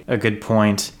you've made a good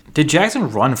point. Did Jackson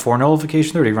run for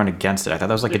nullification or did he run against it? I thought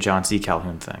that was like a John C.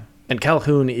 Calhoun thing. And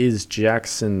Calhoun is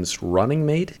Jackson's running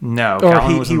mate? No,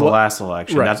 Calhoun was in the last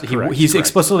election. Right, He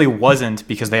explicitly wasn't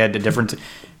because they had a different...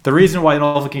 The reason why the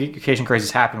nullification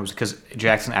crisis happened was because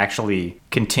Jackson actually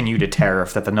continued a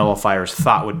tariff that the nullifiers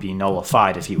thought would be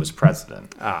nullified if he was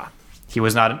president. He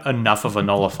was not enough of a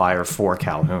nullifier for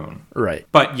Calhoun. Right.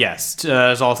 But yes,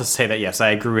 it's all to say that, yes,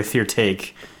 I agree with your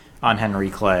take on Henry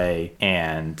Clay,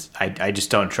 and I just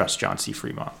don't trust John C.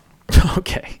 Fremont.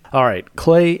 Okay. All right.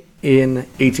 Clay in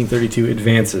 1832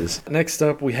 advances. Next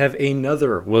up, we have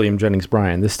another William Jennings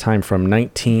Bryan, this time from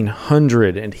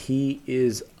 1900, and he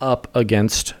is up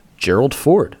against Gerald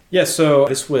Ford. Yeah, so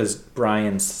this was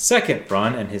Bryan's second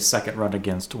run, and his second run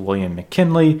against William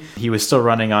McKinley. He was still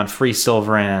running on free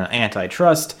silver and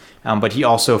antitrust, but he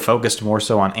also focused more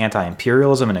so on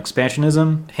anti-imperialism and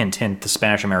expansionism, hint, hint, the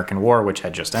Spanish-American War, which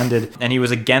had just ended. And he was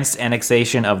against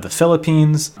annexation of the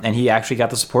Philippines, and he actually got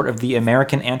the support of the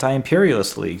American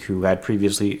Anti-Imperialist League, who had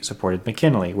previously supported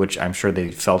McKinley, which I'm sure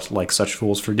they felt like such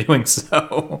fools for doing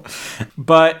so.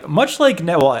 But much like,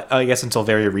 well, I guess until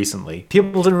very recently,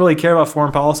 people didn't really care about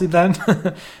foreign policy then,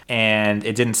 and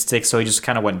it didn't stick, so he just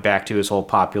kind of went back to his whole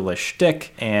populist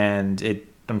shtick, and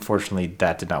unfortunately,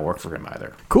 that did not work for him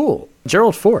either. Cool.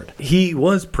 Gerald Ford. He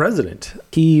was president.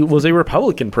 He was a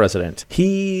Republican president.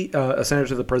 He ascended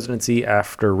to the presidency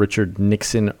after Richard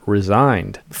Nixon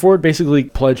resigned. Ford basically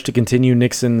pledged to continue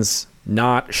Nixon's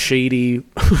not shady,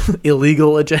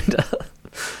 illegal agenda.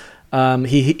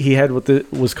 He had what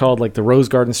was called like the Rose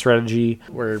Garden strategy,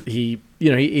 where he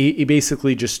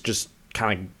basically just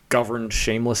kind of governed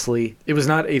shamelessly. It was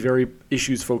not a very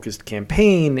issues-focused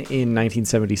campaign in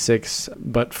 1976,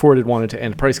 but Ford had wanted to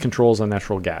end price controls on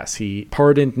natural gas. He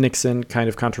pardoned Nixon, kind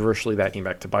of controversially. That came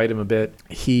back to bite him a bit.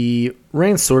 He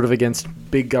ran sort of against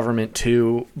big government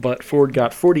too, but Ford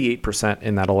got 48%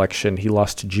 in that election. He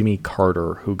lost to Jimmy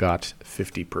Carter, who got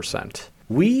 50%.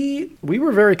 We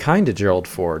were very kind to Gerald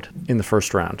Ford in the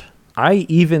first round. I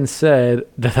even said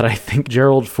that I think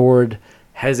Gerald Ford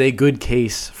has a good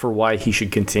case for why he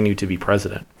should continue to be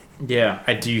president. Yeah,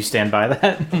 do you stand by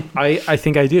that? I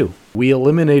think I do. We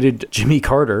eliminated Jimmy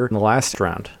Carter in the last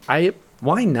round.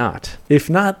 Why not? If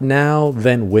not now,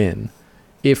 then when?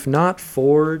 If not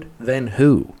Ford, then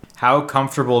who? How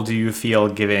comfortable do you feel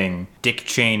giving Dick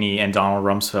Cheney and Donald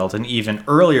Rumsfeld an even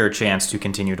earlier chance to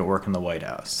continue to work in the White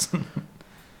House?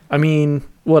 I mean,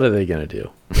 what are they going to do?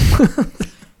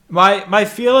 My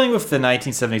feeling with the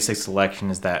 1976 election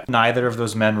is that neither of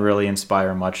those men really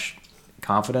inspire much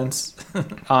confidence,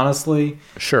 honestly.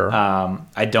 Sure.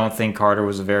 I don't think Carter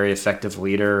was a very effective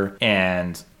leader,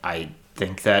 and I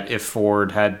think that if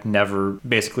Ford had never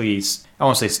basically, I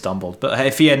won't say stumbled, but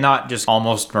if he had not just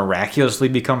almost miraculously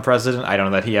become president, I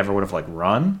don't know that he ever would have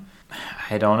run.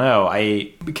 I don't know.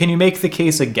 Can you make the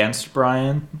case against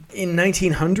Bryan? In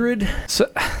 1900,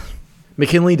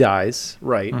 McKinley dies,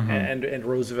 right? And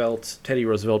Teddy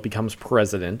Roosevelt becomes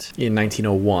president in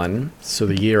 1901, so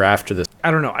the year after this. I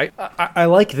don't know. I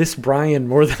like this Bryan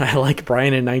more than I like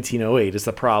Bryan in 1908 is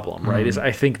the problem, right?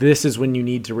 I think this is when you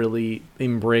need to really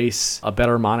embrace a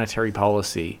better monetary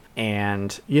policy. And,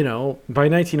 by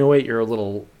 1908, you're a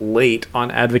little late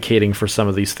on advocating for some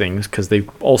of these things because they've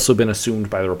also been assumed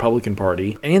by the Republican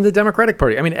Party and the Democratic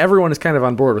Party. I mean, everyone is kind of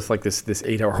on board with this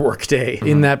 8-hour workday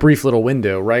in that brief little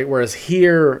window, right? Whereas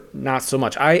here, not so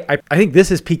much. I think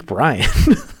this is peak Bryan.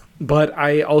 But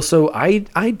I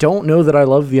don't know that I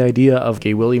love the idea of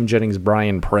a William Jennings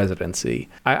Bryan presidency.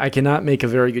 I cannot make a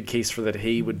very good case for that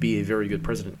he would be a very good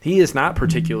president. He is not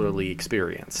particularly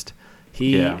experienced.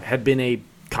 He had been a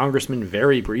congressman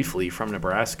very briefly from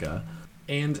Nebraska,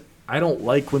 and I don't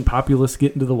like when populists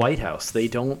get into the White House. They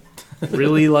don't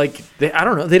really they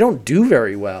don't do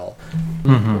very well.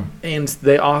 And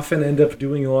they often end up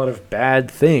doing a lot of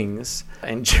bad things.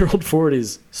 And Gerald Ford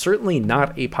is certainly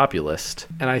not a populist.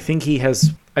 And I think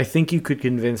you could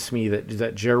convince me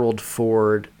that Gerald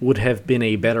Ford would have been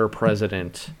a better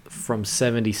president from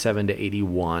 77 to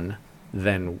 81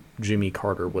 than Jimmy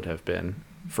Carter would have been,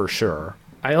 for sure.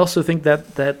 I also think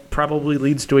that probably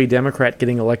leads to a Democrat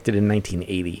getting elected in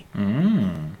 1980.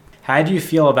 How do you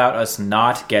feel about us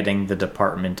not getting the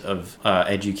Department of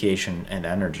Education and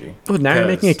Energy? Oh, now you're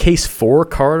making a case for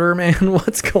Carter, man?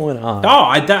 What's going on? Oh,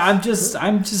 I'm just,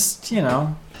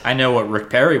 I know what Rick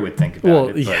Perry would think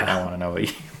about it, but I want to know what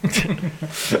you...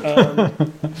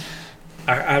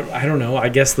 I don't know. I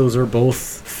guess those are both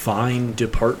fine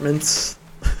departments.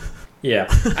 Yeah.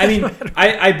 I mean,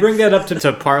 I bring that up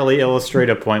to partly illustrate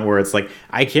a point where it's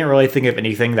I can't really think of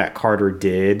anything that Carter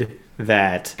did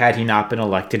that had he not been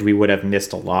elected, we would have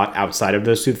missed a lot outside of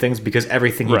those two things, because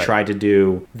everything he tried to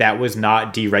do that was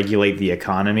not deregulate the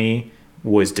economy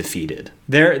was defeated.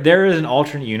 There is an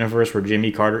alternate universe where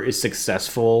Jimmy Carter is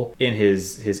successful in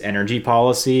his energy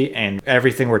policy, and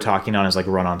everything we're talking on is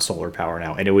run on solar power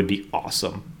now, and it would be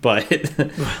awesome. But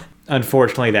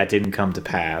unfortunately, that didn't come to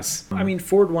pass. I mean,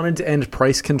 Ford wanted to end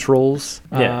price controls.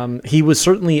 Yeah. He was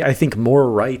certainly, I think,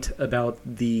 more right about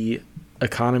the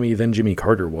economy than Jimmy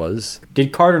Carter was.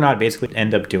 Did Carter not basically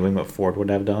end up doing what Ford would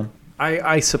have done?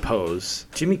 I suppose.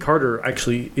 Jimmy Carter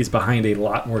actually is behind a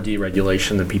lot more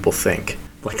deregulation than people think.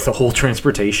 The whole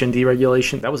transportation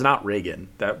deregulation, that was not Reagan.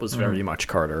 That was very much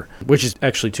Carter, which is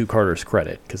actually to Carter's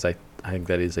credit, because I think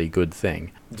that is a good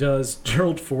thing. Does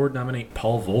Gerald Ford nominate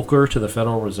Paul Volcker to the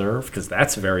Federal Reserve? Because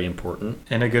that's very important.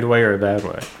 In a good way or a bad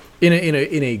way? In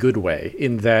a good way,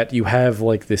 in that you have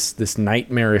this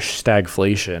nightmarish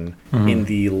stagflation in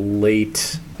the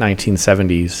late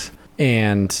 1970s.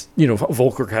 And,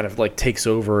 Volcker kind of takes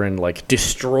over and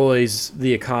destroys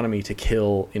the economy to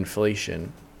kill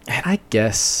inflation. And I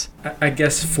guess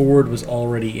Ford was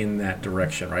already in that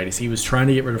direction, right? As he was trying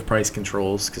to get rid of price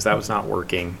controls because that was not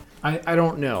working. I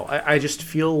don't know. I just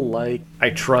feel like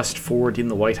I trust Ford in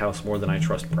the White House more than I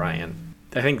trust Bryan.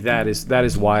 I think that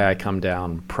is why I come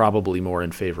down probably more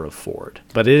in favor of Ford.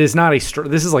 But it is not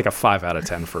this is a 5 out of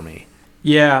 10 for me.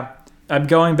 Yeah. I'm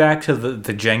going back to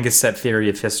the Jenga set theory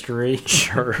of history.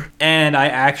 Sure. And I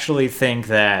actually think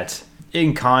that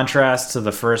in contrast to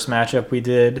the first matchup we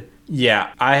did,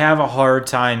 yeah, I have a hard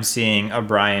time seeing a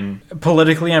Bryan.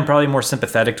 Politically, I'm probably more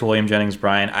sympathetic to William Jennings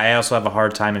Bryan. I also have a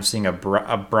hard time of seeing a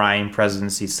Bryan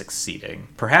presidency succeeding.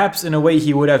 Perhaps in a way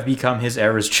he would have become his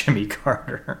era's Jimmy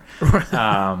Carter.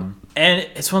 And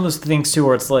it's one of those things, too,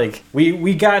 where it's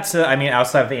we got to,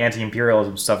 outside of the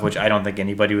anti-imperialism stuff, which I don't think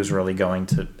anybody was really going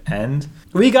to end,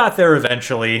 we got there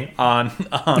eventually on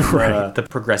the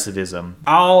progressivism.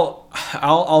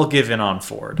 I'll give in on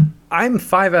Ford. I'm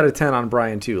 5 out of 10 on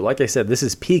Bryan, too. Like I said, this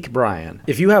is peak Bryan.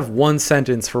 If you have one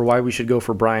sentence for why we should go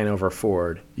for Bryan over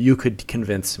Ford, you could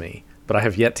convince me. But I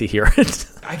have yet to hear it.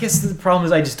 I guess the problem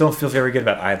is I just don't feel very good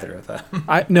about either of them.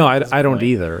 I don't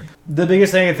either. The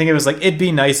biggest thing I think was it'd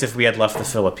be nice if we had left the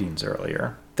Philippines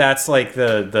earlier. That's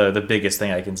the biggest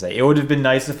thing I can say. It would have been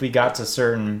nice if we got to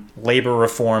certain labor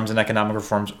reforms and economic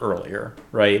reforms earlier,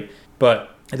 right?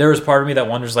 But there was part of me that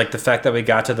wonders, the fact that we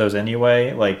got to those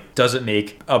anyway, does it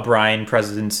make a Bryan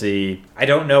presidency? I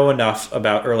don't know enough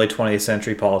about early 20th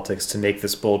century politics to make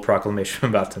this bold proclamation I'm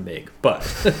about to make. But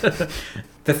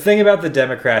the thing about the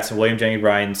Democrats and William Jennings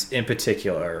Bryan in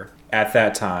particular, at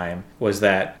that time was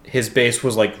that his base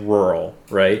was like rural,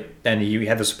 right? And you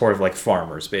had the support of like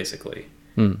farmers, basically.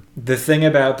 The thing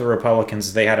about the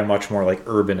Republicans, they had a much more like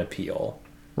urban appeal.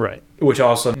 Right. Which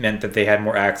also meant that they had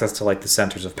more access to like the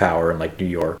centers of power in like New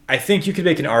York. I think you could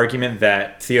make an argument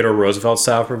that Theodore Roosevelt's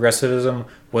style of progressivism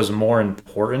was more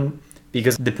important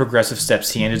because the progressive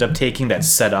steps he ended up taking that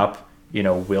set up, you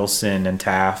know, Wilson and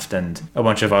Taft and a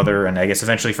bunch of other, and I guess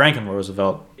eventually Franklin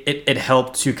Roosevelt, it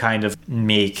helped to kind of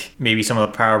make maybe some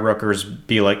of the power brokers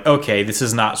be like, okay, this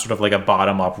is not sort of like a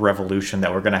bottom-up revolution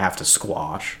that we're going to have to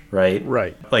squash, right?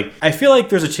 Right. Like, I feel like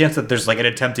there's a chance that there's like an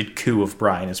attempted coup of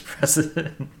Bryan as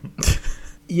president.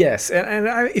 Yes,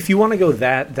 and if you want to go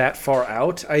that far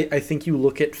out, I think you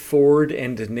look at Ford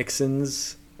and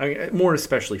Nixon's, I mean, more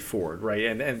especially Ford, right?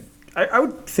 And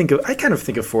I kind of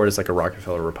think of Ford as like a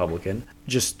Rockefeller Republican,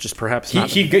 just perhaps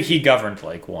not. He governed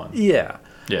like one. Yeah.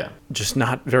 Yeah. Just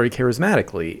not very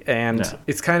charismatically. And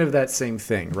it's kind of that same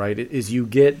thing, right? Is you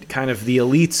get kind of the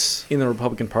elites in the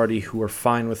Republican Party who are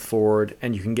fine with Ford,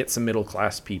 and you can get some middle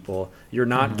class people. You're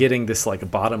not getting this like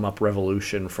bottom up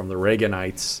revolution from the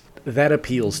Reaganites. That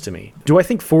appeals to me. Do I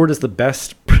think Ford is the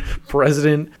best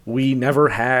president we never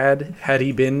had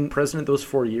he been president those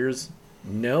 4 years?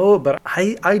 No, but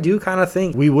I do kind of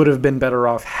think we would have been better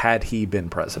off had he been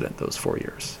president those 4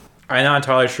 years. I'm not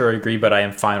entirely sure I agree, but I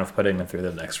am fine with putting them through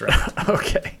the next round.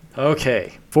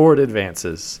 Okay. Ford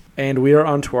advances. And we are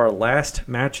on to our last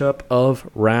matchup of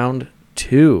round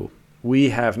 2. We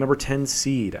have number 10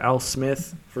 seed Al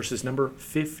Smith versus number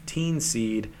 15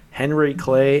 seed Henry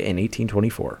Clay in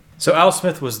 1824. So Al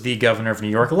Smith was the governor of New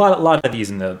York. A lot of these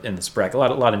in this bracket. A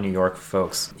lot of New York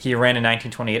folks. He ran in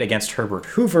 1928 against Herbert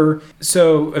Hoover.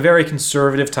 So a very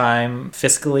conservative time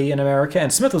fiscally in America.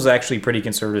 And Smith was actually pretty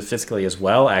conservative fiscally as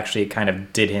well. Actually, it kind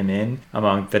of did him in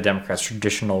among the Democrats'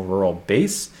 traditional rural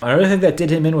base. Another thing that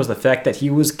did him in was the fact that he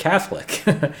was Catholic.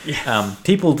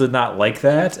 People did not like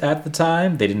that at the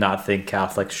time. They did not think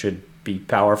Catholics should be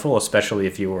powerful, especially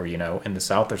if you were, you know, in the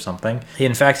South or something.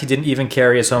 In fact, he didn't even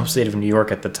carry his home state of New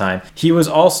York at the time. He was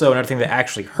also, another thing that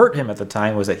actually hurt him at the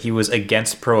time was that he was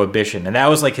against prohibition. And that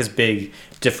was like his big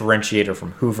differentiator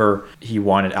from Hoover. He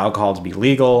wanted alcohol to be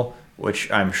legal, which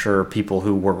I'm sure people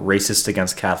who were racist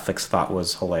against Catholics thought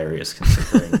was hilarious,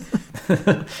 considering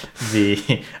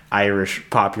the Irish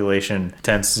population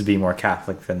tends to be more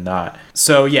Catholic than not.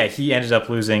 So yeah, he ended up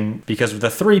losing because of the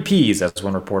 3 Ps, as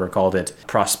one reporter called it: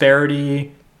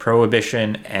 prosperity,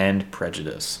 prohibition, and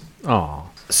prejudice. Oh.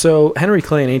 So Henry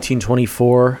Clay in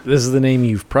 1824, this is the name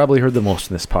you've probably heard the most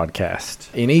in this podcast.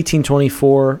 In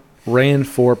 1824, ran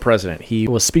for president. He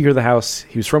was Speaker of the House.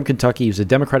 He was from Kentucky. He was a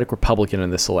Democratic Republican in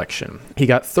this election. He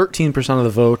got 13% of the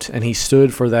vote, and he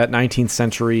stood for that 19th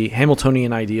century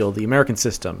Hamiltonian ideal, the American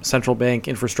system, central bank,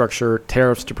 infrastructure,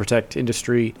 tariffs to protect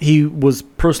industry. He was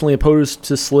personally opposed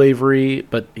to slavery,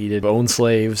 but he did own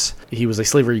slaves. He was a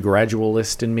slavery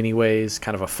gradualist in many ways,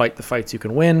 kind of a fight the fights you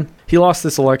can win. He lost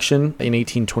this election in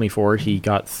 1824. He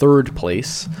got 3rd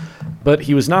place, but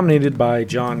he was nominated by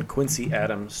John Quincy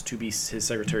Adams to be his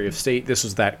Secretary of State. This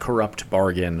was that corrupt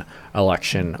bargain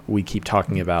election we keep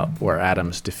talking about, where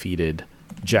Adams defeated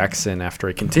Jackson after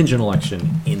a contingent election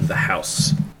in the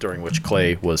House, during which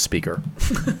Clay was Speaker.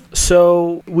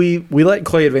 So we let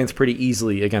Clay advance pretty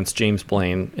easily against James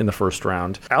Blaine in the first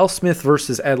round. Al Smith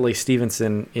versus Adlai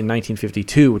Stevenson in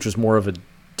 1952, which was more of a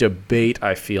debate,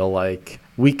 I feel like.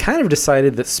 We kind of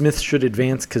decided that Smith should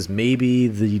advance because maybe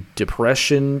the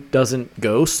Depression doesn't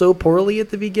go so poorly at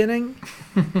the beginning.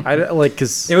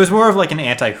 Because it was more of like an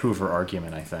anti-Hoover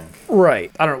argument, I think.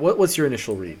 Right. I don't know. What's your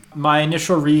initial read? My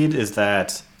initial read is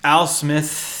that Al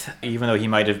Smith, even though he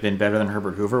might have been better than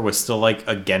Herbert Hoover, was still like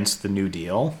against the New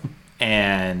Deal.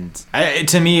 And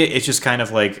to me, it's just kind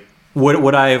of like,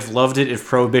 would I have loved it if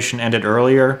Prohibition ended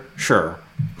earlier? Sure.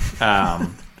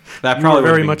 That probably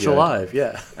very much good. Alive,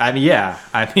 yeah. I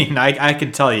mean, I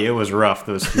can tell you it was rough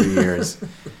those few years,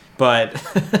 but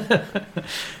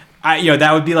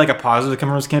that would be like a positive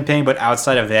coming from this campaign. But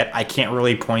outside of that, I can't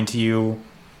really point to you.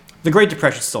 The Great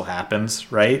Depression still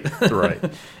happens, right? Right.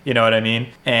 You know what I mean?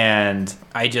 And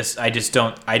I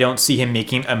don't see him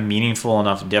making a meaningful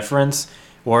enough difference.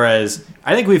 Whereas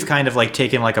I think we've kind of like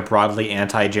taken like a broadly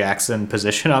anti-Jackson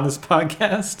position on this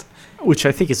podcast. Which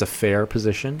I think is a fair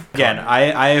position. Again,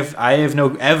 I have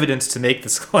no evidence to make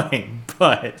this claim,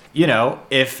 but,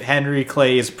 if Henry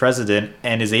Clay is president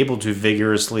and is able to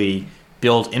vigorously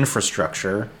build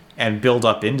infrastructure and build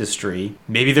up industry,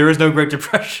 maybe there is no Great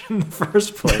Depression in the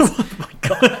first place. Oh my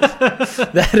God.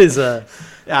 That is a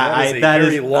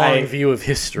very long view of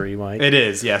history, Mike. It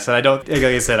is, yes. And I don't, like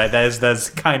I said, that's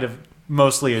kind of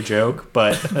mostly a joke,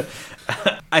 but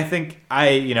I think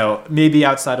maybe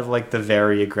outside of like the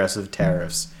very aggressive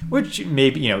tariffs, which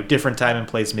maybe, different time and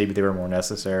place, maybe they were more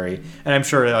necessary. And I'm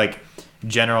sure like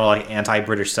general like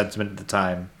anti-British sentiment at the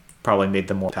time probably made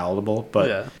them more palatable.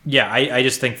 But I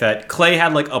just think that Clay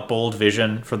had like a bold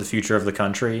vision for the future of the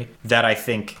country that I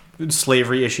think,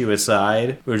 slavery issue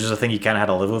aside, which is a thing he kind of had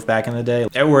to live with back in the day.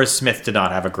 Whereas Smith did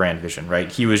not have a grand vision,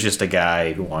 right? He was just a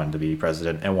guy who wanted to be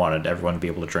president and wanted everyone to be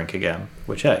able to drink again,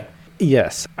 which, hey.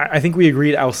 Yes. I think we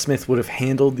agreed Al Smith would have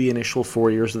handled the initial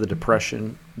 4 years of the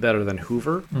Depression better than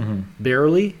Hoover. Mm-hmm.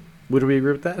 Barely. Would we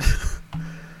agree with that?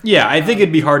 Yeah, I think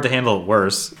it'd be hard to handle it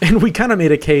worse. And we kind of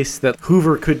made a case that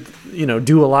Hoover could,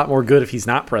 do a lot more good if he's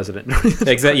not president.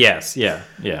 Exactly. Yes.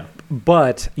 Yeah.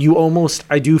 But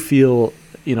I do feel,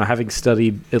 having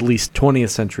studied at least 20th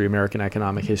century American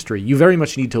economic history, you very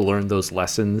much need to learn those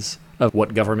lessons of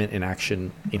what government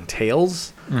inaction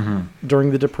entails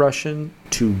during the Depression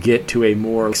to get to a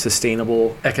more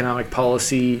sustainable economic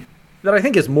policy that I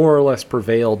think has more or less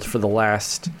prevailed for the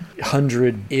last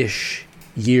 100-ish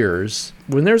years.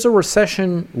 When there's a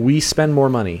recession, we spend more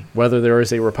money, whether there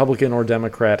is a Republican or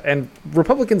Democrat. And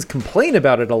Republicans complain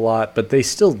about it a lot, but they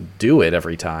still do it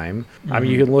every time. Mm-hmm. I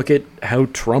mean, you can look at how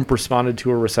Trump responded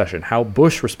to a recession, how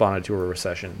Bush responded to a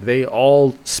recession. They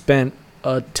all spent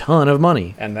a ton of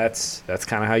money, and that's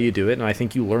kind of how you do it. And I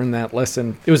think you learn that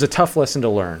lesson. It was a tough lesson to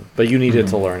learn, but you needed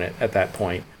to learn it at that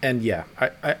point. And yeah,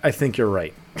 I think you're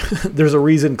right. There's a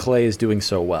reason Clay is doing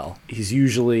so well. He's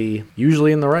usually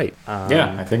in the right.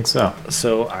 Yeah, I think so.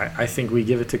 So I think we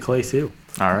give it to Clay too.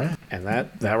 All right. And that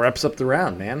wraps up the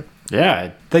round, man. Yeah,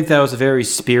 I think that was a very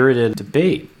spirited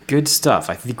debate. Good stuff.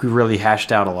 I think we really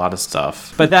hashed out a lot of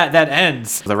stuff. But that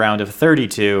ends the round of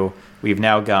 32. We've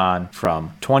now gone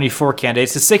from 24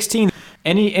 candidates to 16.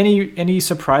 Any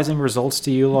surprising results to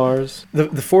you, Lars?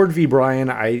 The Ford v. Bryan,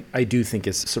 I do think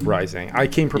is surprising. I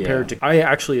came prepared to. I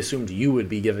actually assumed you would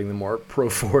be giving the more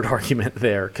pro-Ford argument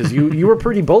there, because you were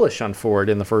pretty bullish on Ford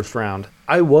in the first round.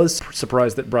 I was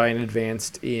surprised that Bryan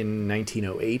advanced in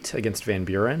 1908 against Van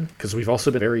Buren, because we've also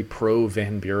been very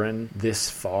pro-Van Buren this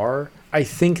far. I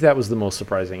think that was the most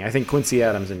surprising. I think Quincy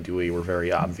Adams and Dewey were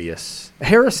very obvious.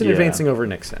 Harrison advancing over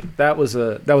Nixon. That was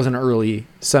an early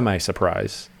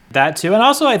semi-surprise. That too. And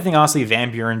also I think honestly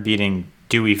Van Buren beating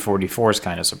Dewey 44 is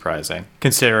kind of surprising,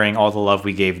 considering all the love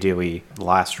we gave Dewey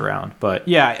last round. But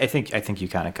yeah, I think you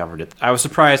kind of covered it. I was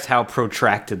surprised how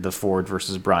protracted the Ford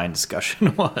versus Bryan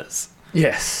discussion was.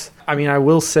 Yes. I mean, I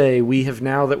will say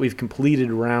now that we've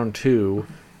completed round 2,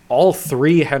 all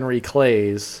 3 Henry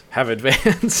Clays have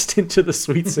advanced into the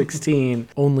Sweet 16.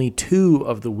 Only 2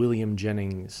 of the William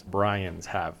Jennings Bryans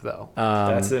have, though.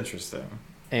 That's interesting.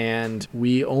 And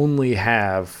we only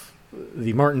have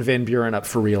the Martin Van Buren up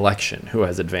for re-election, who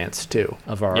has advanced too,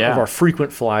 of our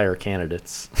frequent flyer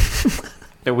candidates.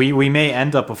 We may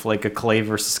end up with like a Clay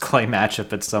versus Clay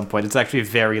matchup at some point. It's actually a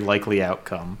very likely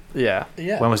outcome. Yeah.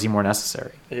 When was he more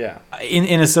necessary? Yeah.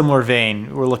 In a similar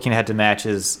vein, we're looking ahead to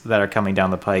matches that are coming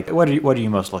down the pike. What are you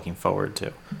most looking forward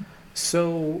to?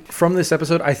 So from this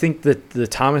episode, I think that the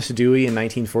Thomas Dewey in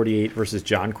 1948 versus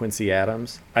John Quincy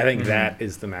Adams, I think that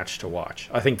is the match to watch.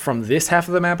 I think from this half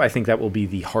of the map, I think that will be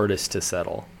the hardest to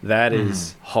settle. That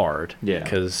is hard. Yeah.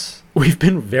 Because we've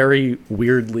been very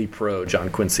weirdly pro John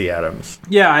Quincy Adams.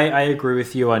 Yeah, I agree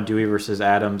with you on Dewey versus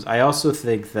Adams. I also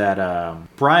think that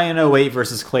Bryan 08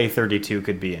 versus Clay 32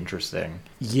 could be interesting.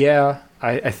 Yeah,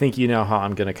 I think you know how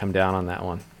I'm going to come down on that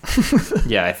one.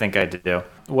 Yeah, I think I do.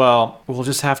 Well, we'll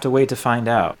just have to wait to find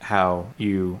out how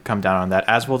you come down on that,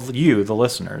 as will you, the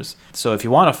listeners. So if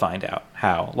you want to find out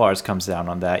how Lars comes down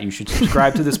on that, you should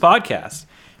subscribe to this podcast,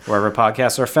 wherever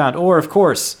podcasts are found. Or, of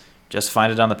course, just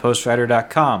find it on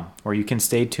thepostwriter.com, where you can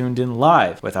stay tuned in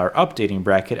live with our updating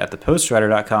bracket at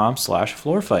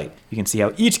thepostwriter.com/floorfight. You can see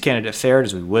how each candidate fared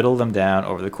as we whittle them down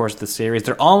over the course of the series.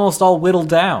 They're almost all whittled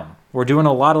down. We're doing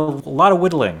a lot of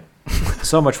whittling.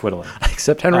 So much whittling.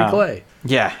 Except Henry Clay.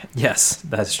 Yeah, yes,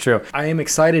 that's true. I am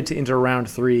excited to enter round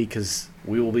 3 because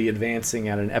we will be advancing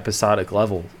at an episodic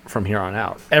level from here on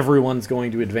out. Everyone's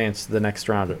going to advance to the next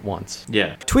round at once.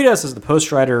 Yeah. Tweet us as The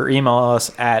Postwriter or email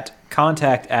us at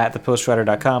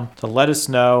contact@thepostwriter.com to let us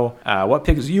know what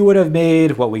picks you would have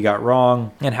made, what we got wrong,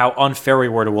 and how unfair we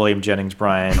were to William Jennings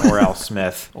Bryan or Al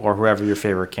Smith or whoever your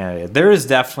favorite candidate. There is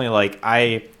definitely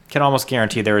I can almost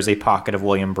guarantee there is a pocket of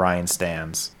William Bryan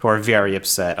stans who are very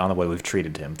upset on the way we've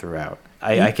treated him throughout.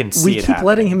 I can see it happening. We keep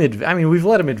letting him we've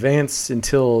let him advance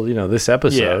until, this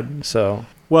episode. Yeah. So,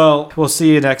 well, we'll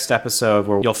see you next episode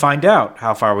where you'll find out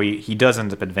how far he does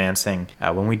end up advancing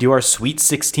when we do our Sweet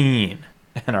 16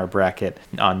 in our bracket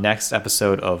on next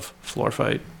episode of Floor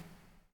Fight.